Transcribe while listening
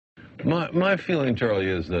My feeling, Charlie,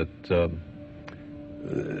 is that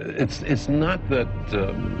it's not that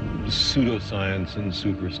pseudoscience and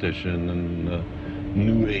superstition and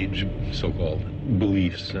New Age so-called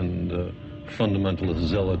beliefs and fundamentalist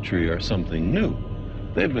zealotry are something new.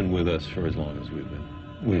 They've been with us for as long as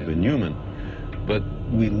we've been human. But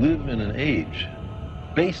we live in an age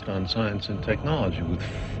based on science and technology with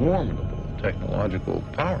formidable technological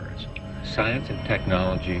powers. Science and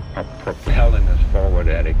technology are propelling us forward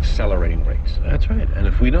at accelerating rates. That's right. And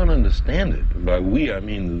if we don't understand it, by we, I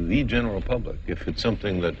mean the general public, if it's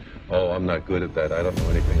something that, oh, I'm not good at that, I don't know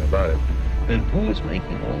anything about it, then who is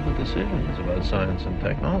making all the decisions about science and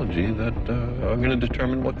technology that are going to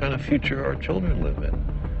determine what kind of future our children live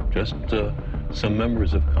in? Just some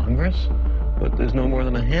members of Congress? But there's no more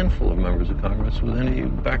than a handful of members of Congress with any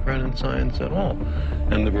background in science at all.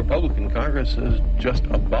 And the Republican Congress has just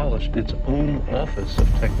abolished its own Office of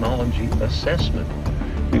Technology Assessment,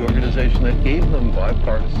 the organization that gave them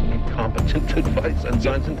bipartisan, competent advice on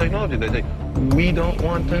science and technology. They say, we don't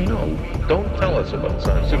want to know. Don't tell us about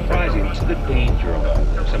science. Surprising. What's the danger of all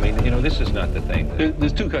this? I mean, this is not the thing.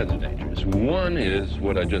 There's two kinds of dangers. One is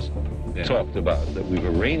what I just talked about, that we've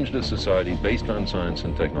arranged a society based on science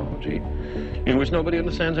and technology, in which nobody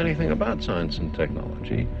understands anything about science and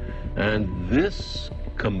technology. And this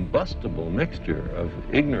combustible mixture of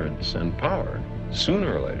ignorance and power,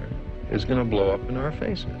 sooner or later, is going to blow up in our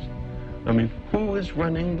faces. I mean, who is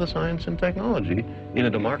running the science and technology in a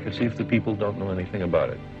democracy if the people don't know anything about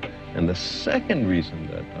it? And the second reason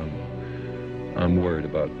that I'm worried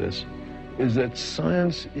about this is that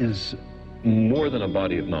science is more than a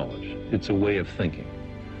body of knowledge. It's a way of thinking,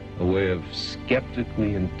 a way of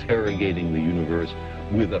skeptically interrogating the universe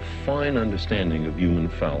with a fine understanding of human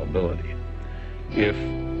fallibility.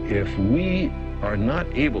 If we are not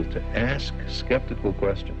able to ask skeptical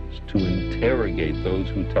questions, to interrogate those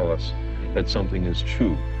who tell us that something is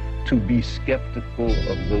true, to be skeptical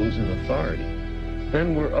of those in authority,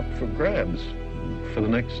 then we're up for grabs for the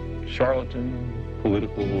next charlatan,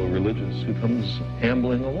 political or religious, who comes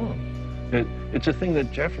ambling along. It's a thing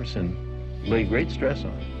that Jefferson laid great stress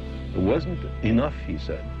on. It wasn't enough, he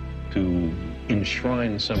said, to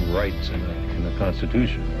enshrine some rights in a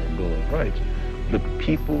Constitution or a Bill of Rights. The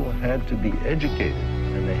people had to be educated,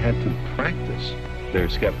 and they had to practice their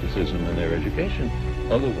skepticism and their education.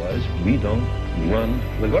 Otherwise, we don't run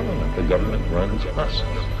the government. The government runs us.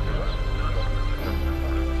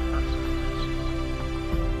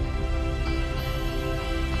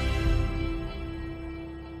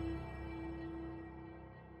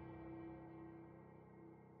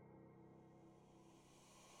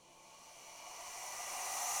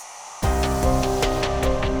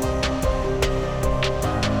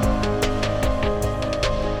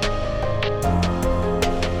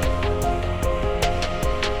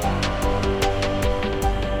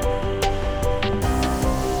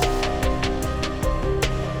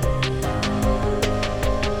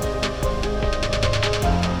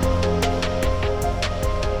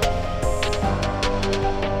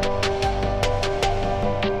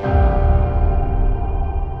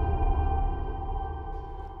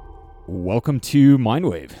 Welcome to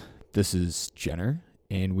Mindwave. This is Jenner,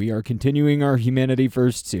 and we are continuing our Humanity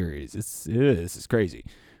First series. This is crazy.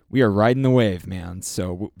 We are riding the wave, man,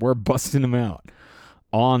 so we're busting them out.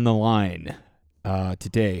 On the line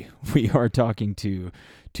today, we are talking to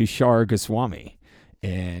Tushar Goswami,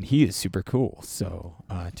 and he is super cool. So,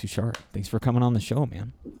 Tushar, thanks for coming on the show,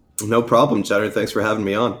 man. No problem, Jenner. Thanks for having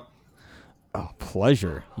me on. Oh,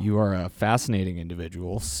 pleasure. You are a fascinating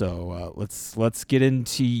individual. So let's get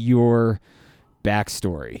into your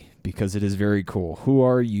backstory, because it is very cool. Who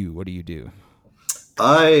are you? What do you do?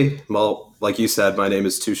 Well, like you said, my name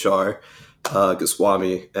is Tushar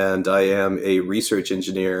Goswami, and I am a research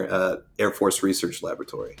engineer at Air Force Research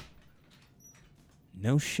Laboratory.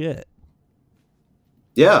 No shit.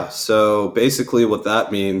 Yeah. So basically, what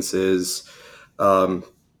that means is,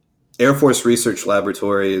 Air Force Research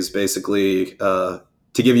Laboratory is basically, to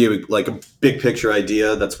give you like a big picture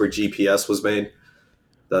idea, that's where GPS was made.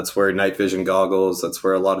 That's where night vision goggles, that's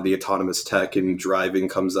where a lot of the autonomous tech and driving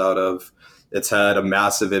comes out of. It's had a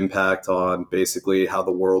massive impact on basically how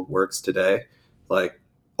the world works today. Like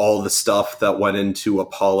all the stuff that went into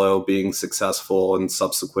Apollo being successful and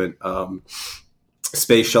subsequent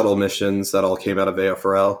space shuttle missions, that all came out of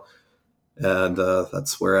AFRL. And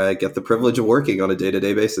that's where I get the privilege of working on a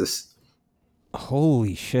day-to-day basis.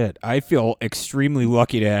 Holy shit. I feel extremely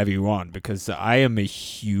lucky to have you on, because I am a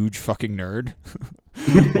huge fucking nerd.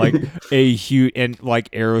 Like a huge, and like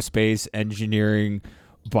aerospace, engineering,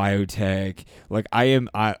 biotech. Like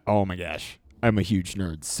oh my gosh, I'm a huge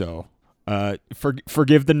nerd. So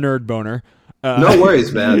Forgive the nerd boner. No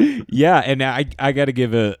worries, man. Yeah, and I got to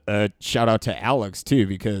give a shout out to Alex too,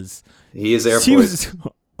 because He is Air Force.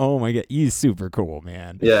 Oh my god, he's super cool,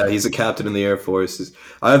 man. Yeah, he's a captain in the Air Force.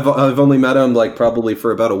 I've only met him like probably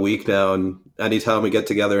for about a week now, and anytime we get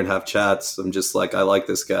together and have chats, I'm just like, I like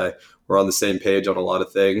this guy. We're on the same page on a lot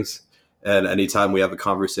of things, and anytime we have a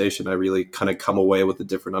conversation, I really kind of come away with a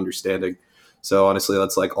different understanding. So honestly,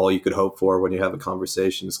 that's like all you could hope for when you have a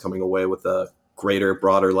conversation, is coming away with a greater,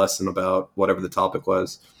 broader lesson about whatever the topic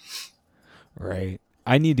was. Right.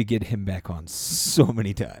 I need to get him back on so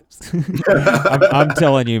many times. I'm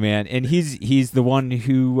telling you, man. And he's the one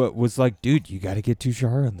who was like, dude, you got to get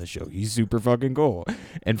Tushar on the show. He's super fucking cool.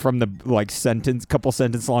 And from the like couple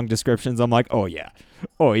sentence long descriptions, I'm like, oh yeah.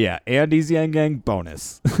 Andy's Yang Gang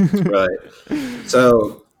bonus. Right.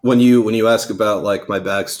 So when you ask about like my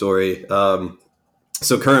backstory,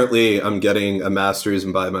 so currently I'm getting a master's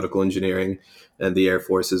in biomedical engineering, and the Air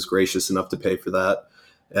Force is gracious enough to pay for that.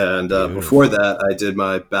 And before that, I did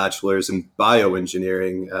my bachelor's in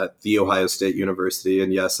bioengineering at The Ohio State University.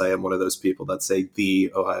 And yes, I am one of those people that say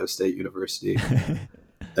The Ohio State University.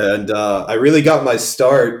 And I really got my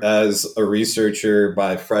start as a researcher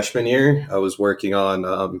by freshman year. I was working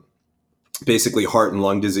on basically heart and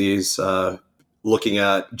lung disease, looking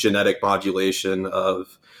at genetic modulation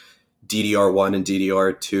of DDR1 and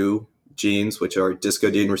DDR2 genes, which are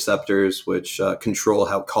discodine receptors, which control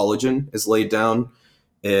how collagen is laid down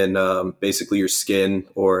in basically your skin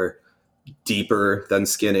or deeper than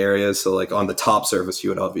skin areas. So like on the top surface,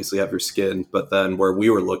 you would obviously have your skin, but then where we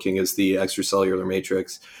were looking is the extracellular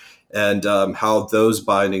matrix, and how those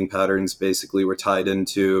binding patterns basically were tied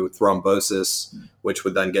into thrombosis, which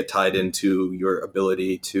would then get tied into your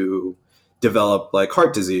ability to develop like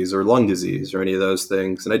heart disease or lung disease or any of those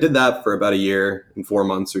things. And I did that for about a year and 4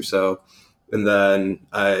 months or so. And then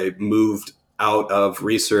I moved out of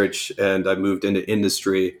research and I moved into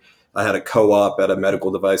industry. I had a co-op at a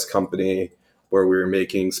medical device company where we were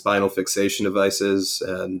making spinal fixation devices,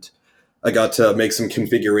 and I got to make some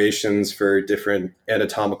configurations for different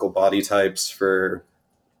anatomical body types for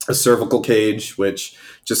a cervical cage, which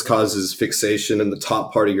just causes fixation in the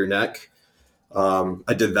top part of your neck.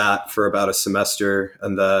 I did that for about a semester,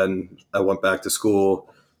 and then I went back to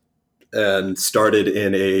school and started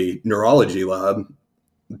in a neurology lab,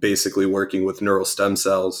 basically working with neural stem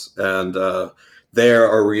cells. And there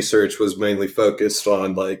our research was mainly focused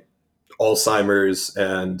on like Alzheimer's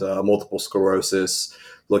and multiple sclerosis,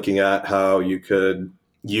 looking at how you could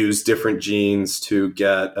use different genes to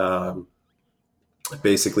get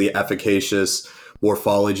basically efficacious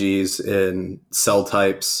morphologies in cell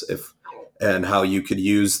types, and how you could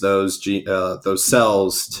use those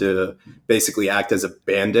cells to basically act as a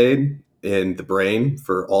Band-Aid in the brain.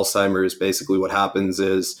 For Alzheimer's, basically what happens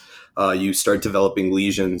is you start developing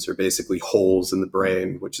lesions, or basically holes in the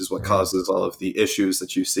brain, which is what causes all of the issues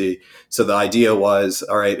that you see. So the idea was,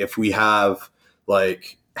 all right, if we have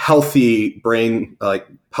like healthy brain, like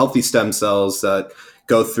healthy stem cells that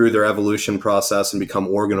go through their evolution process and become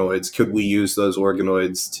organoids, could we use those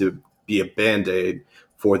organoids to be a Band-Aid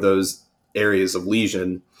for those areas of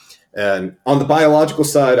lesion? And on the biological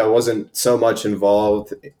side, I wasn't so much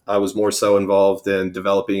involved. I was more so involved in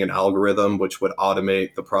developing an algorithm which would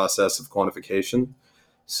automate the process of quantification.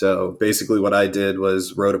 So basically what I did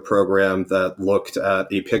was wrote a program that looked at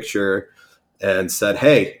a picture and said,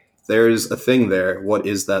 hey, there's a thing there. What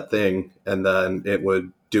is that thing? And then it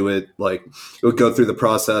would do it, like it would go through the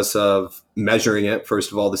process of measuring it,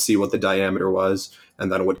 first of all, to see what the diameter was, and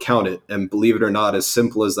then it would count it. And believe it or not, as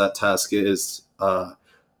simple as that task is,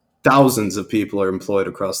 thousands of people are employed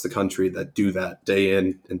across the country that do that day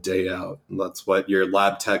in and day out. And that's what your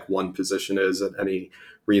lab tech one position is at any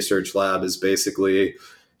research lab, is basically,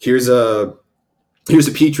 here's a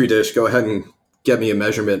Petri dish, go ahead and get me a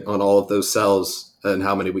measurement on all of those cells and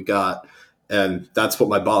how many we got. And that's what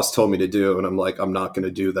my boss told me to do. And I'm like, I'm not going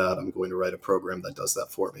to do that. I'm going to write a program that does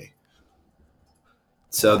that for me.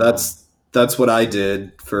 So that's what I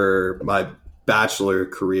did for my bachelor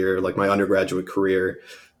career, like my undergraduate career.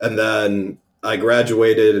 And then I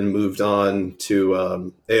graduated and moved on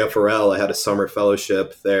to AFRL. I had a summer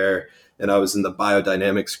fellowship there, and I was in the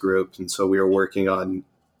biodynamics group. And so we were working on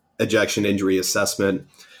ejection injury assessment.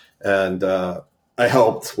 And I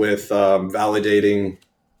helped with validating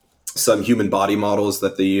some human body models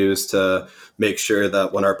that they use to make sure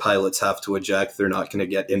that when our pilots have to eject, they're not going to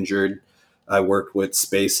get injured. I worked with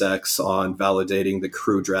SpaceX on validating the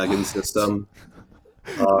Crew Dragon system.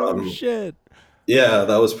 Oh, shit. Yeah,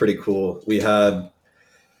 that was pretty cool. We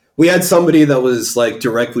had somebody that was like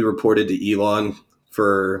directly reported to Elon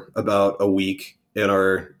for about a week, in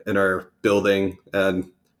our building,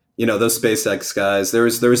 and those SpaceX guys. There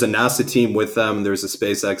was a NASA team with them. There was a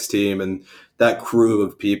SpaceX team, and that crew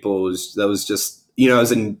of people was just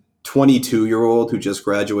as a 22-year-old who just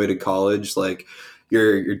graduated college, like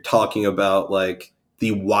you're talking about like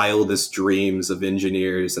the wildest dreams of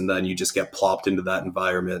engineers, and then you just get plopped into that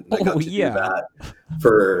environment. And I got to do that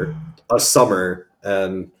for a summer,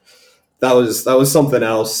 and that was something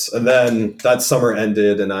else. And then that summer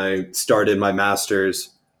ended, and I started my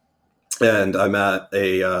master's, and I'm at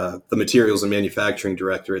the materials and manufacturing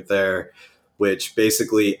directorate there, which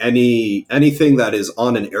basically anything that is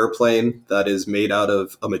on an airplane that is made out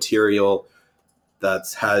of a material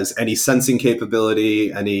that has any sensing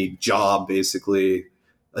capability, any job, basically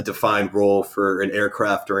a defined role for an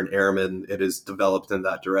aircraft or an airman, it is developed in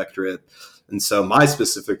that directorate. And so my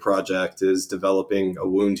specific project is developing a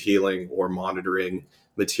wound healing or monitoring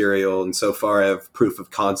material. And so far I have proof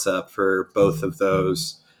of concept for both of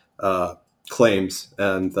those claims.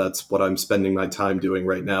 And that's what I'm spending my time doing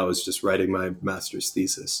right now, is just writing my master's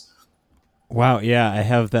thesis. Wow, yeah, I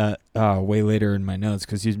have that way later in my notes,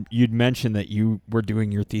 because you'd mentioned that you were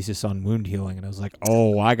doing your thesis on wound healing, and I was like,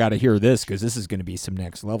 oh, I got to hear this, because this is going to be some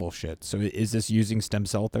next level shit. So is this using stem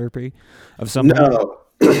cell therapy of some kind? No.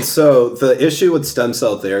 So the issue with stem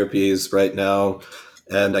cell therapies right now,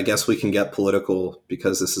 and I guess we can get political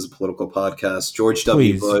because this is a political podcast, George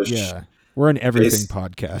W. Bush. Yeah. We're an everything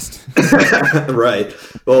podcast. Right.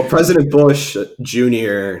 Well, President Bush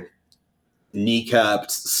Jr.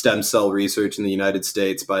 kneecapped stem cell research in the United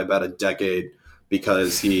States by about a decade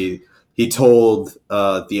because he told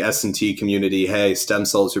the S&T community, hey, stem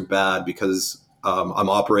cells are bad because I'm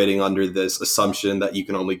operating under this assumption that you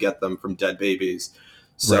can only get them from dead babies.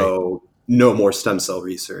 So no more stem cell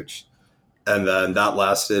research. And then that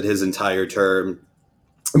lasted his entire term.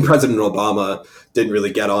 And President Obama didn't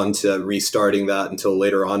really get on to restarting that until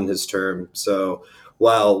later on in his term. So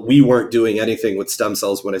while we weren't doing anything with stem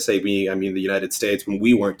cells, when I say we, I mean the United States, when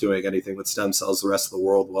we weren't doing anything with stem cells, the rest of the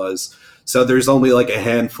world was. So there's only like a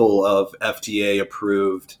handful of FDA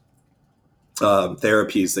approved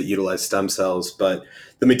therapies that utilize stem cells. But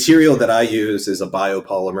the material that I use is a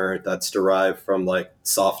biopolymer that's derived from like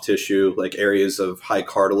soft tissue, like areas of high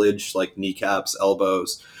cartilage, like kneecaps,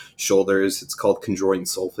 elbows, shoulders. It's called chondroitin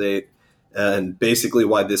sulfate. And basically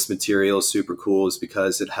why this material is super cool is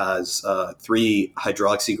because it has 3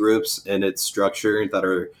 hydroxy groups in its structure that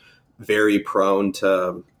are very prone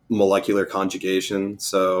to molecular conjugation.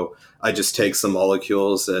 So I just take some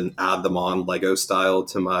molecules and add them on Lego style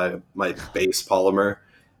to my base polymer.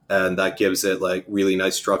 And that gives it like really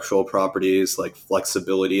nice structural properties, like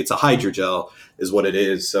flexibility. It's a hydrogel is what it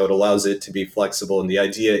is. So it allows it to be flexible. And the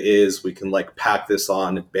idea is we can like pack this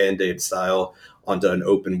on Band-Aid style onto an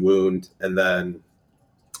open wound. And then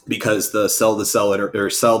because the cell-to-cell or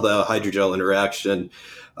cell-to hydrogel interaction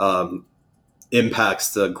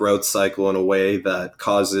impacts the growth cycle in a way that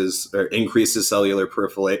causes or increases cellular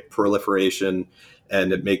proliferation,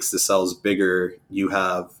 and it makes the cells bigger, you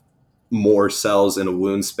have more cells in a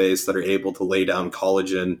wound space that are able to lay down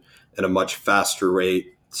collagen at a much faster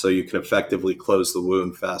rate, so you can effectively close the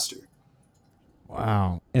wound faster.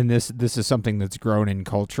 Wow. And this is something that's grown in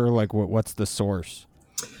culture? Like what's the source?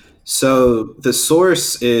 So the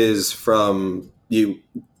source is from the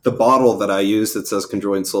bottle that I use that says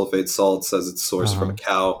chondroitin sulfate salt says it's sourced from a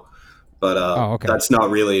cow. But okay. That's not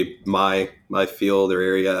really my field or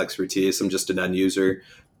area expertise. I'm just an end user.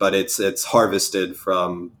 But it's harvested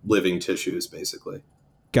from living tissues, basically.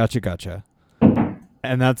 Gotcha.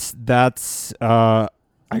 And that's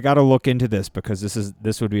I got to look into this because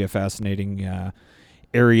this would be a fascinating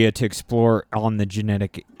area to explore on the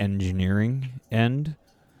genetic engineering end,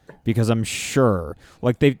 because I'm sure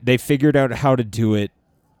like they figured out how to do it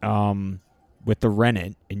with the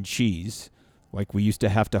rennet in cheese. Like we used to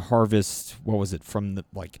have to harvest, what was it, from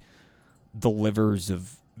the livers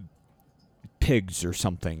of pigs or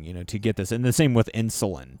something, to get this. And the same with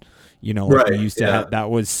insulin, we used to have, that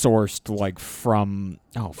was sourced like from,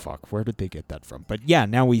 where did they get that from? But yeah,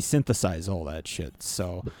 now we synthesize all that shit.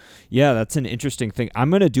 So yeah, that's an interesting thing.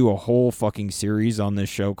 I'm going to do a whole fucking series on this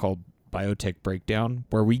show called Biotech Breakdown,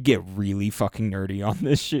 where we get really fucking nerdy on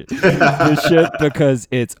this shit, because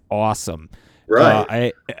it's awesome.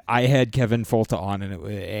 Right. I had Kevin Folta on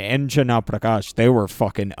and Chana Prakash. They were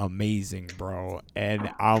fucking amazing, bro. And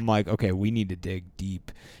I'm like, okay, we need to dig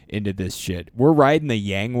deep into this shit. We're riding the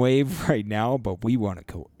yang wave right now, but we want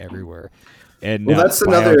to go everywhere. And that's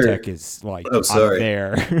biotech is like, I'm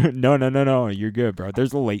there. No, you're good, bro.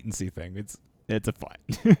 There's a latency thing. It's a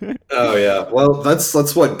fine. Oh yeah. Well,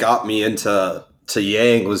 that's what got me into to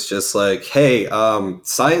Yang was just like, hey,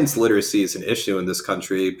 science literacy is an issue in this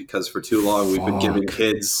country because for too long we've been giving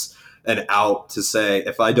kids an out to say,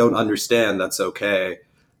 if I don't understand, that's okay.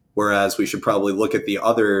 Whereas we should probably look at the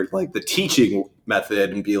other, like the teaching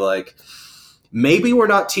method and be like, maybe we're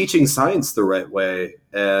not teaching science the right way.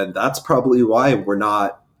 And that's probably why we're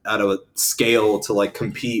not at a scale to like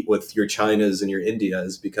compete with your Chinas and your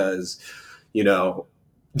Indias, because, you know,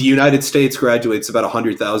 the United States graduates about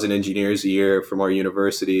 100,000 engineers a year from our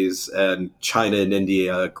universities, and China and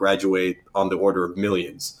India graduate on the order of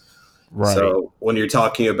millions. Right. So when you're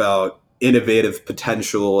talking about innovative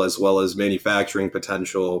potential as well as manufacturing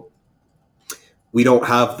potential, we don't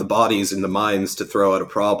have the bodies and the minds to throw out a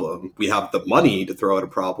problem. We have the money to throw out a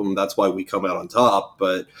problem. That's why we come out on top.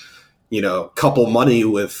 But, you know, couple money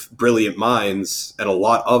with brilliant minds, and a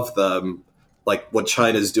lot of them, like what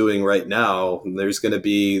China's doing right now, there's going to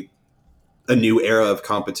be a new era of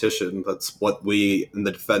competition. That's what we in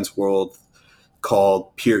the defense world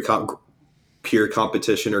call peer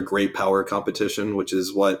competition or great power competition, which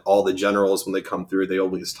is what all the generals, when they come through, they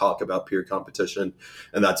always talk about peer competition.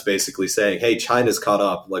 And that's basically saying, hey, China's caught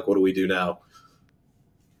up. Like, what do we do now?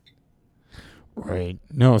 Right.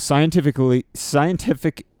 No, scientific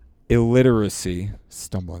illiteracy.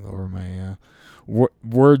 Stumbling over my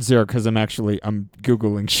words there because I'm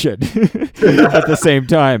Googling shit at the same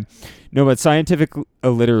time. No, but scientific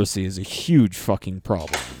illiteracy is a huge fucking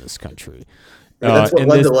problem in this country. That's what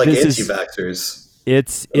led to like anti-vaxxers.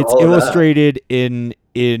 It's illustrated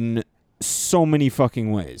in so many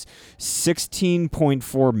fucking ways.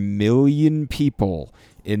 16.4 million people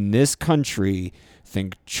in this country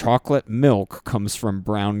think chocolate milk comes from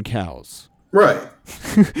brown cows. Right.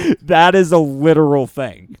 That is a literal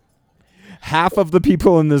thing. Half of the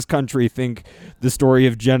people in this country think the story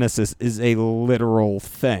of Genesis is a literal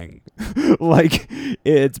thing. Like,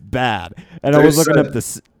 it's bad. And I was looking up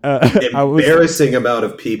this embarrassing amount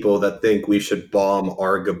of people that think we should bomb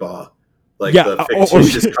Argaba, like the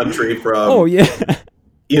fictitious country from. Oh yeah.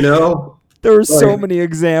 You know, there are so many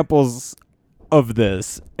examples of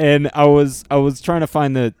this, and I was trying to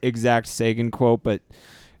find the exact Sagan quote, but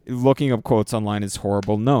looking up quotes online is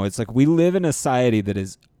horrible. No, it's like we live in a society that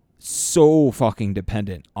is so fucking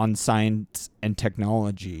dependent on science and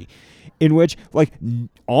technology, in which like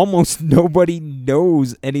almost nobody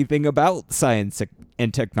knows anything about science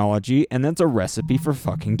and technology, and that's a recipe for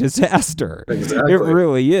fucking disaster. Exactly. It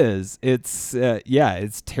really is. It's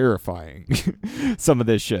it's terrifying. Some of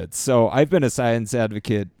this shit. So I've been a science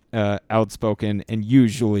advocate, outspoken, and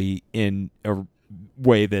usually in a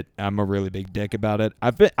way that I'm a really big dick about it.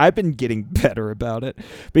 I've been getting better about it.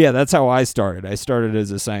 But yeah, that's how I started. I started as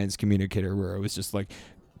a science communicator where I was just like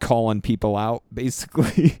calling people out,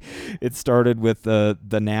 basically. It started with the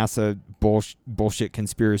NASA bullshit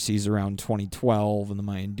conspiracies around 2012 and the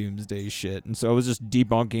Mayan doomsday shit. And so I was just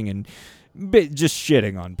debunking and just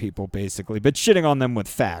shitting on people, basically, but shitting on them with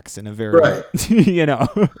facts in a very, you know,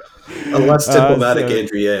 a less diplomatic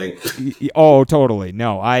Andrew Yang. Oh, totally.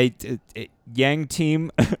 No, Yang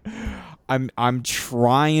team. I'm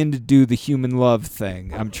trying to do the human love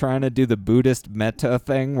thing. I'm trying to do the Buddhist metta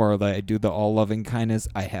thing where I do the all loving kindness.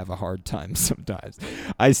 I have a hard time sometimes.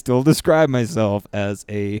 I still describe myself as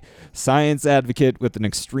a science advocate with an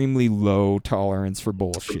extremely low tolerance for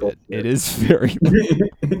bullshit. It is very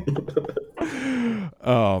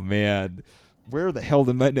Oh man, where the hell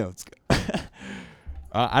did my notes go?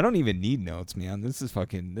 I don't even need notes, man. This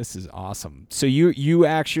is awesome. So you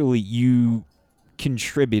actually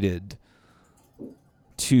contributed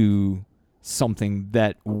to something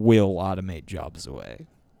that will automate jobs away.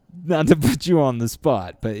 Not to put you on the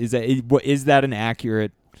spot, but is that an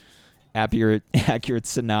accurate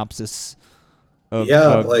synopsis of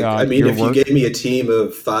I mean, if work? You gave me a team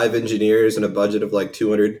of 5 engineers and a budget of like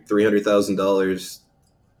 $300,000,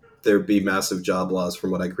 there'd be massive job loss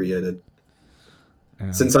from what I created.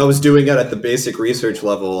 Since I was doing it at the basic research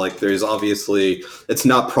level, like there's obviously, it's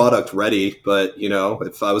not product ready, but you know,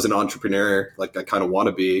 if I was an entrepreneur, like I kind of want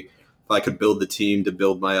to be, if I could build the team to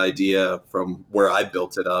build my idea from where I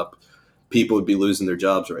built it up, people would be losing their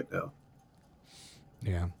jobs right now.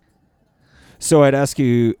 Yeah. So I'd ask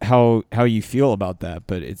you how you feel about that,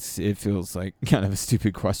 but it feels like kind of a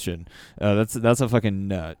stupid question. That's a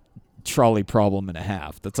fucking trolley problem and a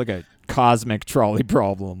half. That's like a cosmic trolley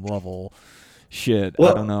problem level shit.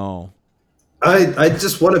 Well, I don't know. I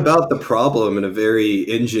just went about the problem in a very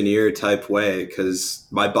engineer type way because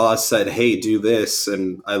my boss said, hey, do this.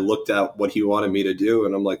 And I looked at what he wanted me to do.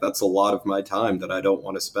 And I'm like, that's a lot of my time that I don't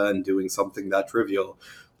want to spend doing something that trivial.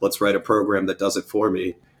 Let's write a program that does it for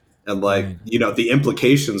me. And like, you know, the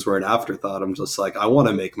implications were an afterthought. I'm just like, I want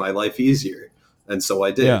to make my life easier. And so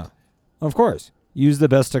I did. Yeah, of course. Use the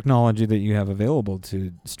best technology that you have available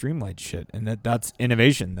to streamline shit, and that's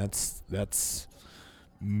innovation. That's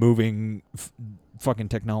moving fucking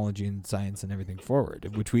technology and science and everything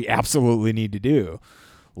forward, which we absolutely need to do.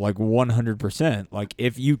 Like 100%. Like,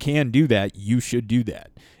 if you can do that, you should do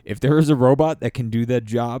that. If there is a robot that can do that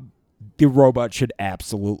job, the robot should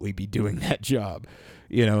absolutely be doing that job.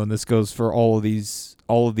 You know, and this goes for all of these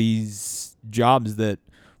jobs that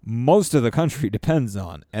most of the country depends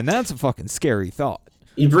on. And that's a fucking scary thought.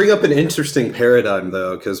 You bring up an interesting paradigm,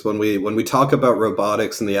 though, because when we talk about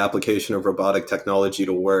robotics and the application of robotic technology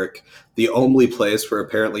to work, the only place we're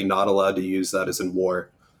apparently not allowed to use that is in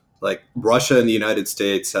war. Like, Russia and the United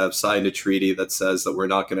States have signed a treaty that says that we're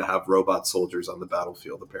not going to have robot soldiers on the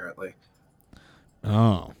battlefield, apparently.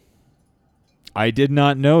 Oh. I did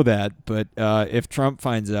not know that, but if Trump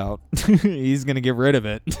finds out, he's going to get rid of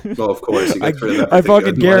it. Well, of course. He gets rid of I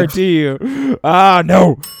fucking guarantee you.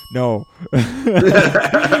 No. No,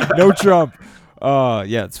 Trump.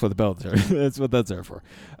 Yeah, it's for the military. That's what that's there for.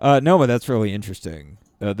 No, but that's really interesting.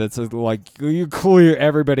 That's like, you clear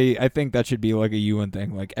everybody. I think that should be like a UN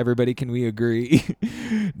thing. Like, everybody, can we agree?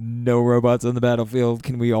 No robots on the battlefield.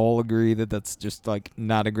 Can we all agree that that's just like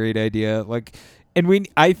not a great idea? Like, and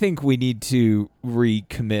I think we need to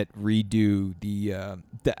redo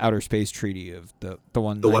the outer space treaty of the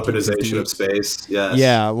weaponization of space. Yes.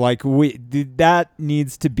 Yeah, like that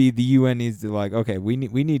needs to be, the UN needs to, like, okay, we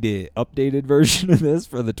need an updated version of this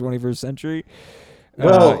for the 21st century.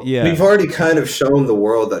 Well, we've already kind of shown the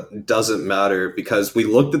world that it doesn't matter, because we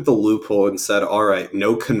looked at the loophole and said, all right,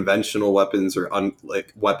 no conventional weapons or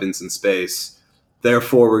weapons in space.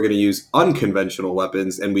 Therefore, we're going to use unconventional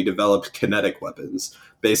weapons, and we developed kinetic weapons.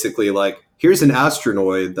 Basically, like, here's an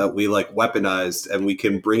asteroid that we like weaponized, and we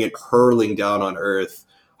can bring it hurling down on Earth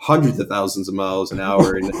hundreds of thousands of miles an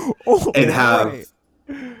hour and have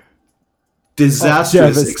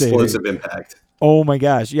disastrous explosive impact. Oh my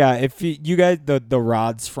gosh. Yeah, if you guys, the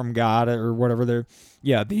rods from God or whatever they're,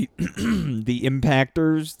 yeah, the the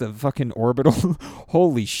impactors, the fucking orbital,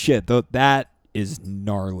 holy shit, that is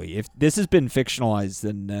gnarly. If this has been fictionalized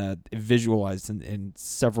and visualized in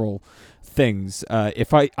several things,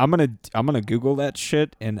 I'm gonna Google that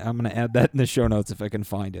shit, and I'm gonna add that in the show notes if I can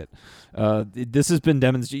find it. This has been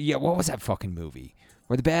demonstrated. Yeah, what was that fucking movie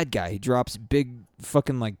where the bad guy, he drops big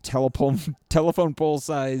fucking like telephone pole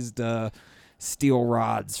sized steel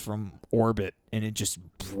rods from orbit, and it just,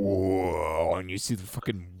 whoa, and you see the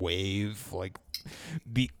fucking wave, like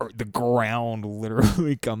the ground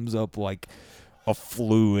literally comes up like a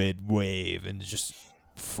fluid wave, and it's just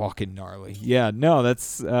fucking gnarly. Yeah, no, that's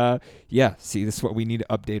see, this is what we need to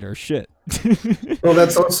update our shit. Well,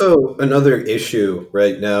 that's also another issue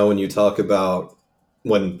right now when you talk about,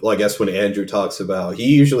 when Andrew talks about, he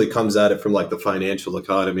usually comes at it from like the financial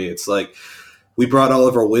economy. It's like, we brought all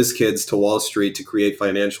of our whiz kids to Wall Street to create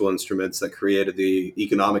financial instruments that created the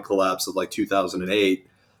economic collapse of like 2008.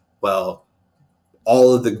 Well,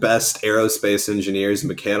 all of the best aerospace engineers and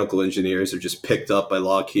mechanical engineers are just picked up by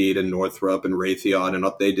Lockheed and Northrop and Raytheon, and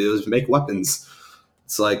what they do is make weapons.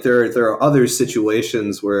 It's like there are other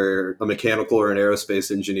situations where a mechanical or an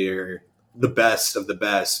aerospace engineer, the best of the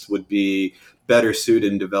best, would be better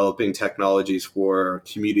suited in developing technologies for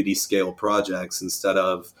community scale projects instead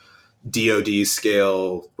of DoD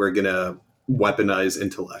scale, we're going to weaponize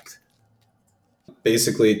intellect.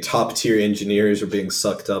 Basically, top tier engineers are being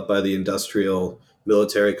sucked up by the industrial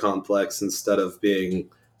military complex instead of being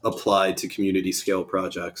applied to community scale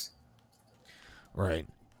projects. Right.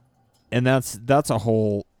 And that's a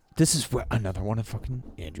whole, this is another one of fucking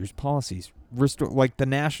Andrew's policies. Like the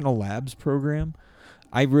National Labs program,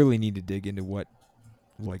 I really need to dig into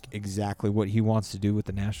exactly what he wants to do with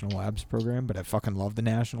the National Labs program, but I fucking love the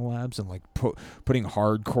National Labs and like putting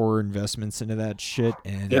hardcore investments into that shit.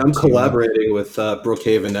 And yeah, I'm collaborating with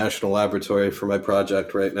Brookhaven National Laboratory for my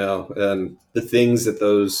project right now, and the things that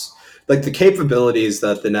those, like the capabilities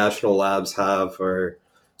that the National Labs have, are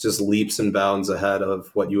just leaps and bounds ahead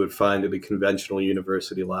of what you would find in a conventional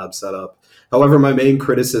university lab setup. However, my main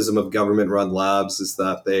criticism of government-run labs is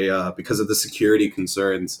that they, because of the security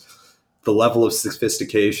concerns, the level of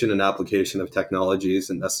sophistication and application of technology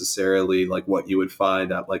isn't necessarily like what you would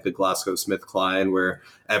find at like a GlaxoSmithKline, where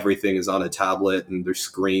everything is on a tablet and there's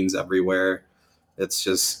screens everywhere. It's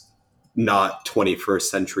just not 21st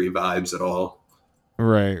century vibes at all.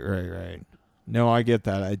 Right. No, I get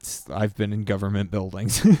that. I've been in government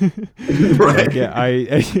buildings.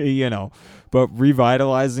 Right. But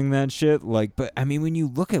revitalizing that shit, but I mean, when you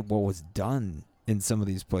look at what was done in some of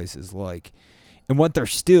these places, and what they're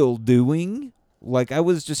still doing, Like, I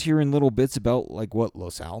was just hearing little bits about like what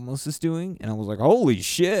Los Alamos is doing, and I was like, holy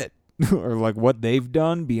shit. Or like what they've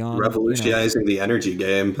done beyond, Revolutionizing the energy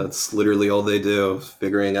game. That's literally all they do,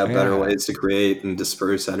 figuring out better Yeah. ways to create and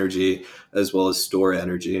disperse energy as well as store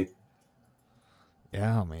energy.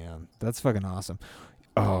 Yeah, man. That's fucking awesome.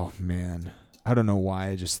 Oh, man. I don't know why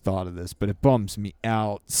I just thought of this, but it bums me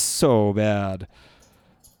out so bad.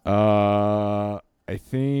 I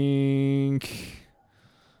think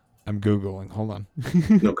I'm Googling. Hold on.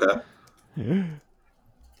 Okay.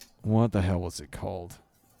 What the hell was it called?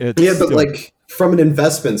 It's Yeah, but still- like from an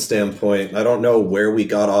investment standpoint, I don't know where we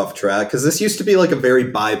got off track because this used to be like a very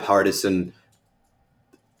bipartisan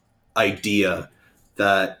idea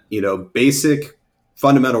that, basic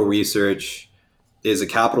fundamental research is a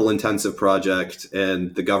capital intensive project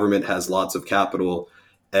and the government has lots of capital.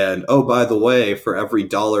 And oh, by the way, for every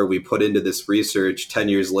dollar we put into this research, 10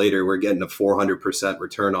 years later, we're getting a 400%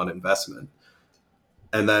 return on investment.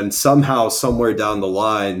 And then somehow, somewhere down the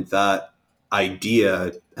line, that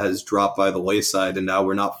idea has dropped by the wayside, and now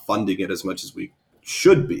we're not funding it as much as we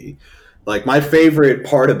should be. Like, my favorite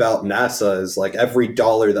part about NASA is like every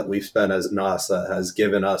dollar that we've spent as NASA has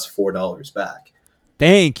given us $4 back.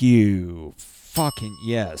 Thank you. Fucking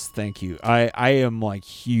yes, thank you. I am like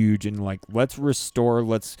huge and like let's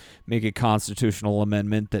make a constitutional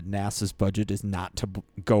amendment that NASA's budget is not to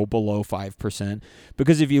go below 5%,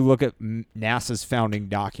 because if you look at NASA's founding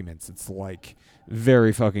documents, it's like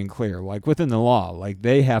very fucking clear, like within the law, like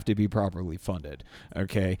they have to be properly funded,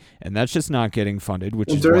 okay? And that's just not getting funded,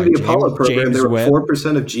 which is during why the Apollo program James they were Webb,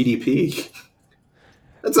 4% of GDP.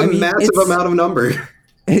 That's a massive it's- amount of number.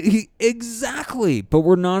 Exactly, but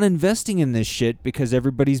we're not investing in this shit because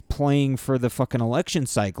everybody's playing for the fucking election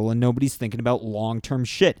cycle and nobody's thinking about long-term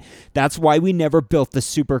shit. That's why we never built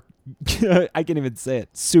the I can't even say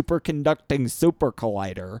it, superconducting super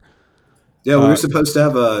collider. Yeah, we were supposed to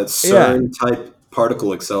have a CERN type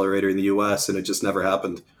particle accelerator in the US and it just never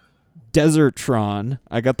happened. Desertron.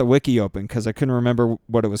 I got the wiki open because I couldn't remember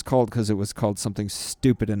what it was called because it was called something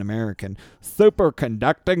stupid in American.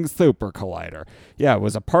 Superconducting super collider. Yeah, it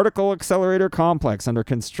was a particle accelerator complex under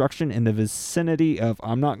construction in the vicinity of,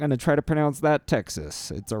 I'm not going to try to pronounce that,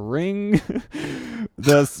 Texas. It's a ring.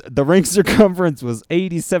 The ring circumference was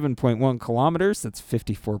 87.1 kilometers. That's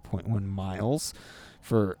 54.1 miles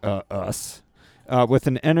for us. With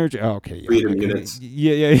an energy, Freedom units.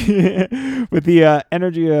 Yeah. With the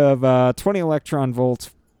energy of 20 electron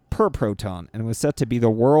volts per proton, and it was set to be the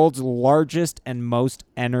world's largest and most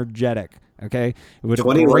energetic. Okay, it would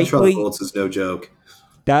 20 electron volts is no joke.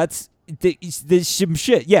 That's some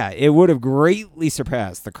shit. Yeah, it would have greatly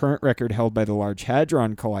surpassed the current record held by the Large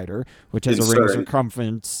Hadron Collider, which has a ring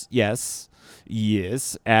circumference. Yes,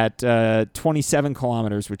 at 27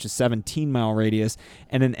 kilometers, which is 17-mile radius,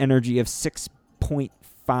 and an energy of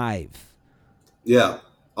 6.5. Yeah,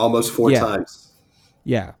 almost four times.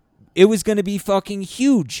 Yeah, it was going to be fucking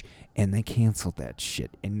huge, and they canceled that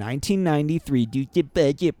shit in 1993 due to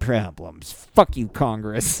budget problems. Fuck you,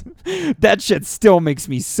 Congress. That shit still makes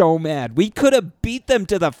me so mad. We could have beat them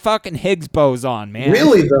to the fucking Higgs boson, man.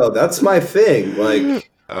 Really, though? That's my thing. Like,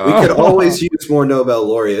 we could always use more Nobel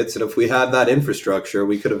laureates, and if we had that infrastructure,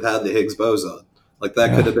 we could have had the Higgs boson. Like,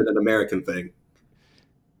 that could have been an American thing.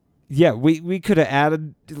 Yeah, we could have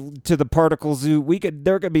added to the particle zoo.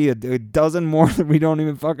 There could be a dozen more that we don't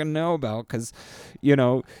even fucking know about because,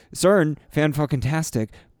 CERN,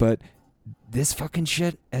 fan-fucking-tastic, but this fucking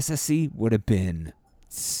shit, SSC, would have been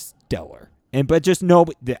stellar. But just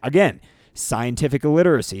again, scientific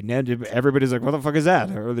illiteracy. Everybody's like, what the fuck is that?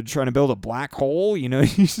 Are they trying to build a black hole?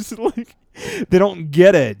 It's just like, they don't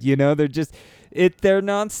get it, They're just, they're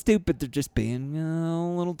not stupid. They're just being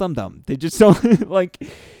a little dumb. They just don't, like...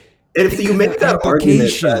 And if you make that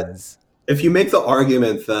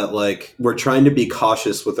argument that like we're trying to be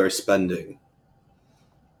cautious with our spending,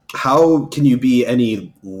 how can you be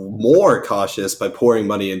any more cautious by pouring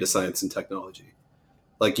money into science and technology?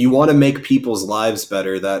 Like, you want to make people's lives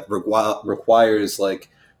better. That requires like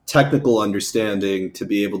technical understanding to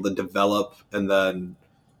be able to develop and then,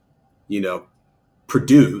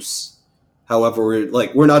 produce. However,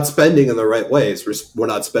 we're not spending in the right ways. We're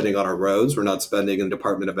not spending on our roads. We're not spending in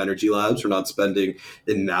Department of Energy labs. We're not spending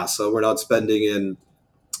in NASA. We're not spending in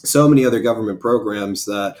so many other government programs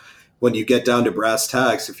that when you get down to brass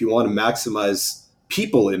tacks, if you want to maximize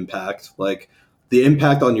people impact, like the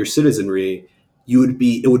impact on your citizenry,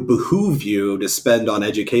 it would behoove you to spend on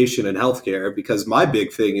education and healthcare. Because my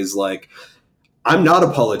big thing is like, I'm not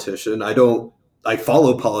a politician. I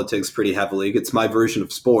follow politics pretty heavily. It's my version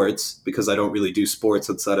of sports because I don't really do sports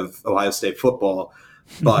outside of Ohio State football.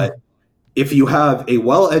 But if you have a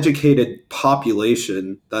well-educated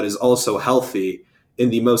population that is also healthy, in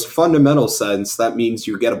the most fundamental sense, that means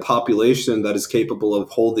you get a population that is capable of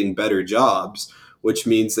holding better jobs, which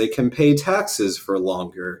means they can pay taxes for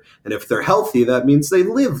longer. And if they're healthy, that means they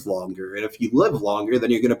live longer. And if you live longer, then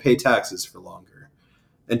you're going to pay taxes for longer.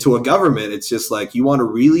 And to a government, it's just like you want a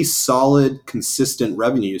really solid, consistent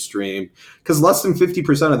revenue stream because less than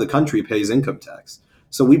 50% of the country pays income tax.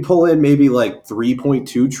 So we pull in maybe like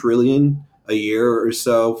 3.2 trillion a year or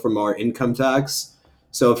so from our income tax.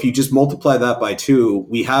 So if you just multiply that by 2,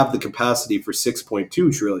 we have the capacity for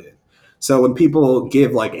 6.2 trillion. So when people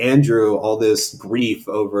give like Andrew all this grief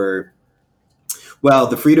over, well,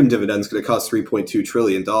 the freedom dividend is going to cost $3.2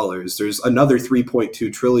 trillion. There's another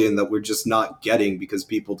 3.2 trillion that we're just not getting because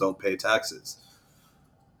people don't pay taxes.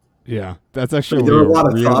 Yeah, that's actually There are a lot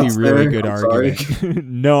of really, thoughts really there. good I'm sorry. argument.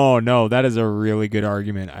 No, that is a really good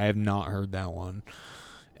argument. I have not heard that one,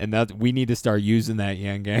 and that we need to start using that,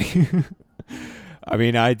 Yang Gang. I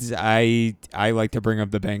mean, I like to bring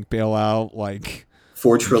up the bank bailout, like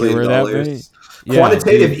 $4 trillion. Yeah,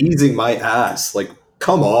 Quantitative easing my ass. Like,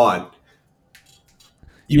 come on.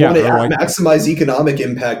 You want to maximize economic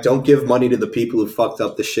impact. Don't give money to the people who fucked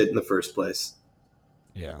up the shit in the first place.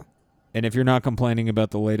 Yeah. And if you're not complaining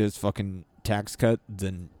about the latest fucking tax cut,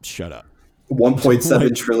 then shut up.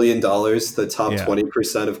 $1.7 trillion, the top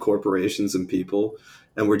 20% of corporations and people.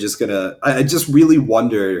 And we're just going to, I just really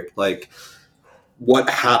wonder, like, what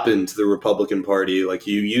happened to the Republican Party? Like,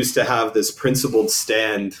 you used to have this principled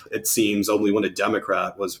stand, it seems, only when a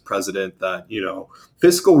Democrat was president that, you know,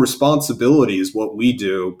 fiscal responsibility is what we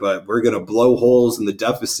do, but we're going to blow holes in the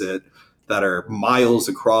deficit that are miles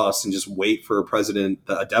across and just wait for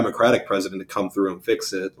a Democratic president to come through and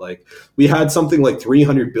fix it. Like, we had something like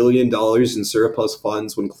 $300 billion in surplus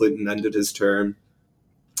funds when Clinton ended his term.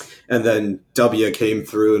 And then W came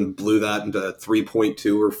through and blew that into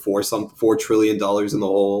 3.2 or 4 trillion dollars in the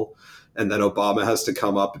hole. And then Obama has to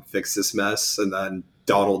come up and fix this mess. And then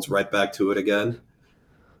Donald's right back to it again.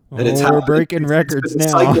 And we're breaking records now.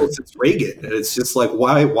 Cycle since Reagan. And it's just like,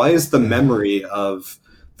 why is the memory of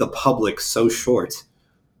the public so short?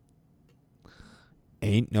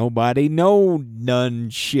 Ain't nobody know none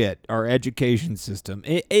shit. Our education system.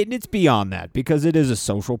 It's beyond that because it is a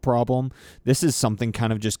social problem. This is something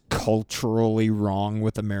kind of just culturally wrong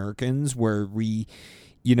with Americans where we,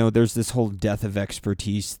 you know, there's this whole death of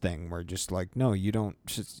expertise thing. We're just like, no, you don't.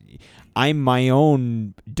 I'm my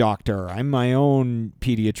own doctor. I'm my own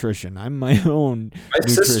pediatrician. I'm my own My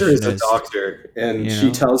sister is a doctor, and she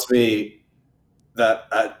tells me that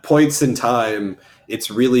at points in time, it's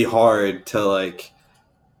really hard to, like,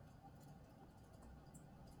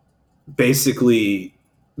 basically,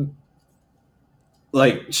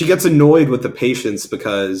 like, she gets annoyed with the patients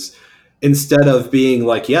because instead of being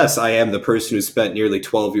like, yes, I am the person who spent nearly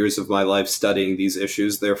 12 years of my life studying these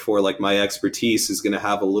issues, therefore, like, my expertise is going to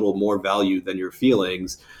have a little more value than your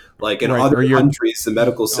feelings. Like, in other countries, the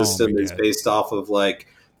medical system is based off of, like,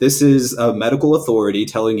 this is a medical authority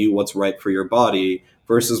telling you what's right for your body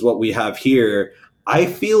versus what we have here. I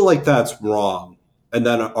feel like that's wrong. And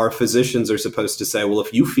then our physicians are supposed to say, well,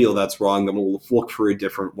 if you feel that's wrong, then we'll look for a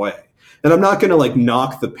different way. And I'm not going to, like,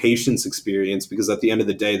 knock the patient's experience because at the end of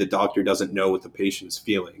the day, the doctor doesn't know what the patient's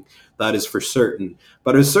feeling. That is for certain.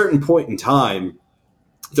 But at a certain point in time,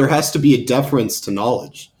 there has to be a deference to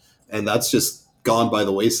knowledge. And that's just gone by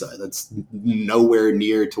the wayside. That's nowhere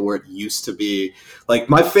near to where it used to be. Like,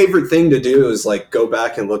 my favorite thing to do is, like, go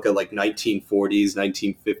back and look at, like, 1940s,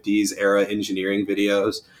 1950s era engineering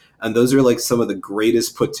videos. And those are, like, some of the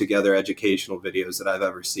greatest put together educational videos that I've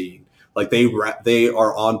ever seen. Like, they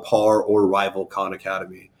are on par or rival Khan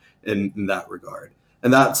Academy in that regard.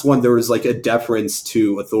 And that's when there was, like, a deference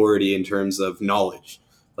to authority in terms of knowledge.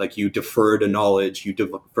 Like, you defer to knowledge, you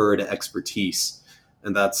defer to expertise.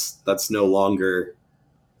 And that's no longer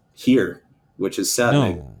here, which is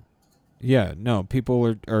saddening. No. Yeah, no.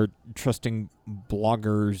 People are trusting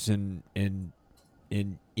bloggers and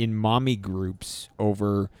in mommy groups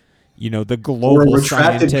over, you know, the global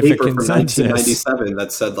scientific paper consensus. From 1997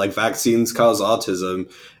 that said, like, vaccines cause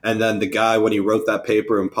autism. And then the guy, when he wrote that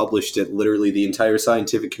paper and published it, literally the entire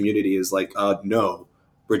scientific community is like, no,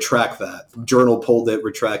 retract that. Journal pulled it,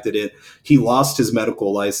 retracted it. He lost his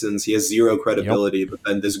medical license. He has zero credibility. Yep. But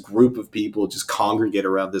then this group of people just congregate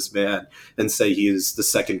around this man and say he is the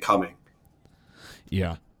second coming.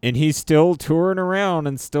 Yeah. And he's still touring around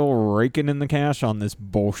and still raking in the cash on this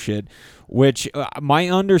bullshit, which my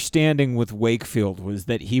understanding with Wakefield was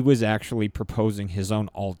that he was actually proposing his own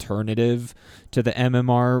alternative to the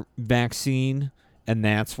MMR vaccine, and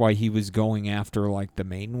that's why he was going after, like, the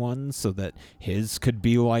main one, so that his could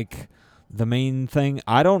be, like, the main thing.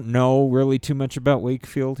 I don't know really too much about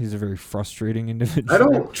Wakefield. He's a very frustrating individual. I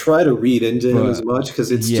don't try to read into him as But, much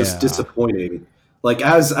because it's just yeah. disappointing. Like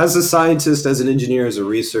as a scientist, as an engineer, as a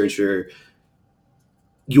researcher,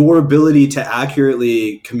 your ability to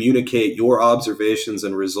accurately communicate your observations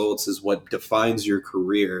and results is what defines your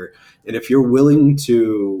career. And if you're willing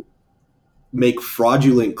to make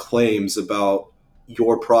fraudulent claims about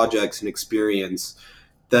your projects and experience,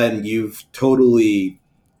 then you've totally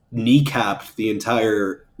kneecapped the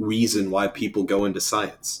entire reason why people go into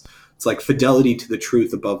science. It's like fidelity to the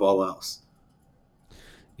truth above all else.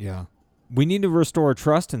 Yeah. We need to restore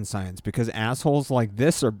trust in science because assholes like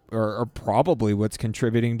this are probably what's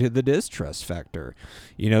contributing to the distrust factor.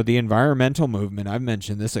 You know, the environmental movement, I've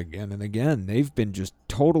mentioned this again and again, they've been just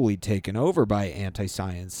totally taken over by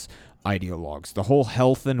anti-science ideologues. The whole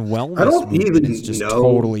health and wellness movement is just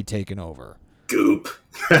totally taken over. Goop.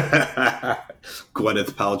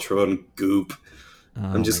 Gwyneth Paltrow and Goop.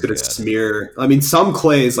 I'm just going to smear. I mean, some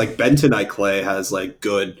clays, like bentonite clay, has like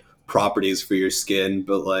good properties for your skin,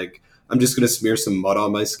 but like I'm just going to smear some mud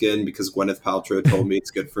on my skin because Gwyneth Paltrow told me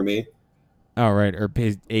it's good for me. Oh, right. Or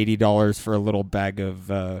pay $80 for a little bag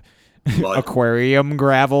of aquarium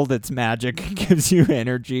gravel that's magic and gives you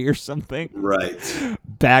energy or something. Right.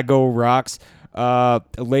 Bago rocks.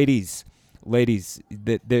 Ladies.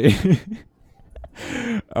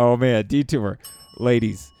 Oh, man. Detour.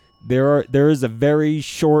 Ladies. There is a very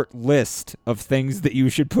short list of things that you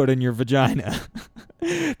should put in your vagina.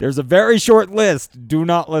 There's a very short list. Do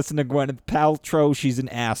not listen to Gwyneth Paltrow. She's an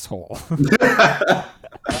asshole.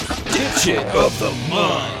 Dipshit of the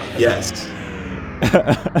month. Yes.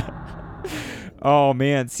 Oh,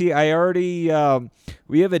 man. See, I already...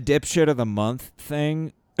 we have a dipshit of the month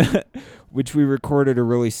thing, which we recorded a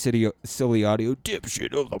really silly audio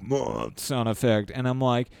dipshit of the month sound effect. And I'm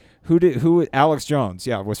like... Who? Alex Jones,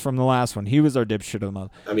 yeah, was from the last one. He was our dipshit of the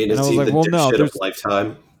month. I mean, is he the dipshit of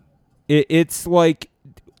lifetime? It's like,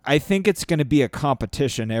 I think it's going to be a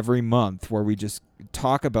competition every month where we just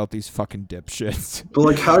talk about these fucking dipshits. But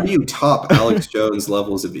like, how do you top Alex Jones'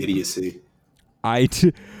 levels of idiocy?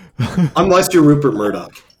 Unless you're Rupert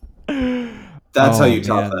Murdoch. That's how you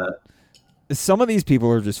top that. Some of these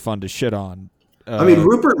people are just fun to shit on. I mean,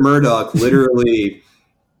 Rupert Murdoch literally...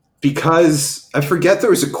 Because I forget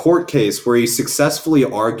there was a court case where he successfully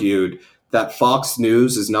argued that Fox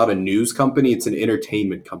News is not a news company, it's an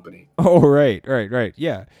entertainment company. Oh, right.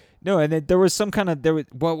 Yeah. No, and there was some kind of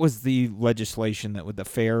what was the legislation that with the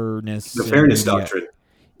fairness doctrine.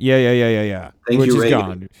 Yeah. Thank Which you, is Reagan.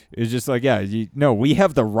 gone. It's just like, we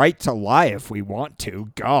have the right to lie if we want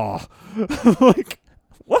to. Gah. Like,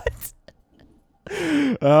 what?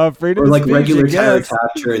 Freedom or like of speech, regular tire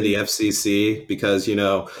capture in the FCC because,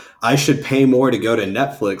 I should pay more to go to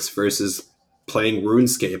Netflix versus playing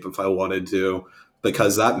RuneScape if I wanted to,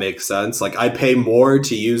 because that makes sense. Like I pay more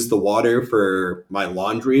to use the water for my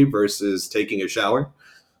laundry versus taking a shower.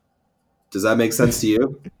 Does that make sense to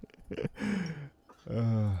you?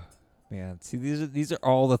 Man, see, these are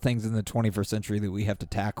all the things in the 21st century that we have to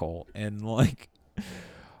tackle, and like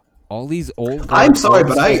all these old. I'm sorry,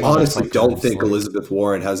 but I honestly don't think Elizabeth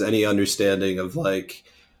Warren has any understanding of like.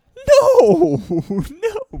 No,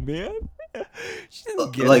 man. She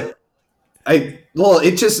doesn't get it.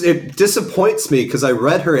 It disappoints me because I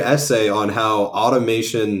read her essay on how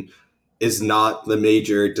automation is not the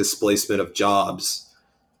major displacement of jobs.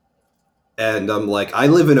 And I'm like, I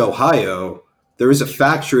live in Ohio. There is a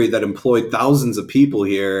factory that employed thousands of people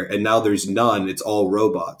here, and now there's none. It's all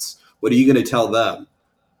robots. What are you going to tell them?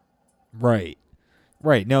 Right.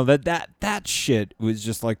 No, that shit was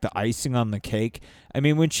just like the icing on the cake. I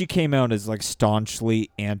mean, when she came out as like staunchly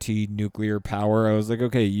anti-nuclear power, I was like,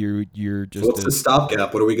 okay, you're just. What's the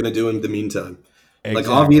stopgap? What are we going to do in the meantime? Exactly.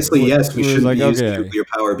 Like, obviously, yes, we shouldn't be using okay. nuclear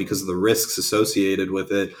power because of the risks associated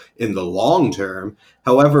with it in the long term.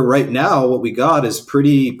 However, right now, what we got is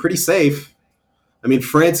pretty safe. I mean,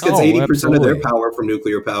 France gets 80% of their power from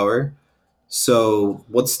nuclear power. So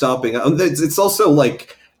what's stopping? It's also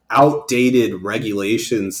like outdated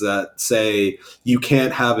regulations that say you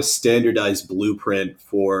can't have a standardized blueprint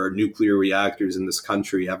for nuclear reactors in this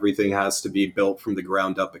country. Everything has to be built from the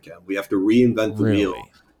ground up again. We have to reinvent the wheel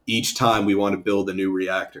each time we want to build a new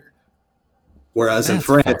reactor. Whereas in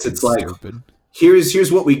France, it's like,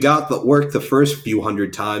 here's what we got that worked the first few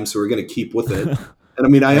hundred times, so we're going to keep with it. And I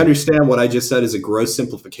mean, I understand what I just said is a gross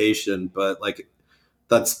simplification, but like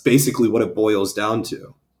that's basically what it boils down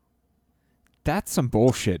to. That's some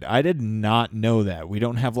bullshit. I did not know that. We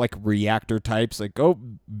don't have like reactor types like, go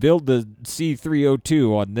build the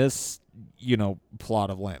C302 on this, plot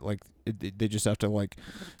of land. Like they just have to like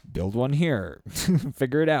build one here,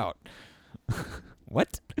 figure it out.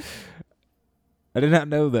 What? I did not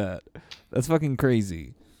know that. That's fucking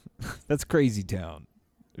crazy. That's crazy town.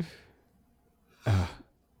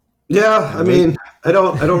 Yeah, I mean, I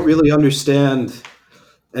don't really understand,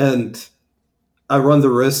 and I run the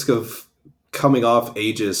risk of coming off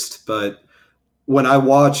ageist, but when I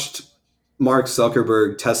watched Mark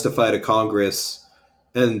Zuckerberg testify to Congress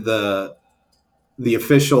and the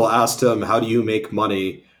official asked him, "How do you make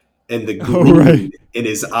money?" and the gleam in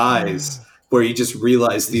his eyes, where he just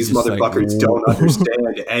realized these motherfuckers don't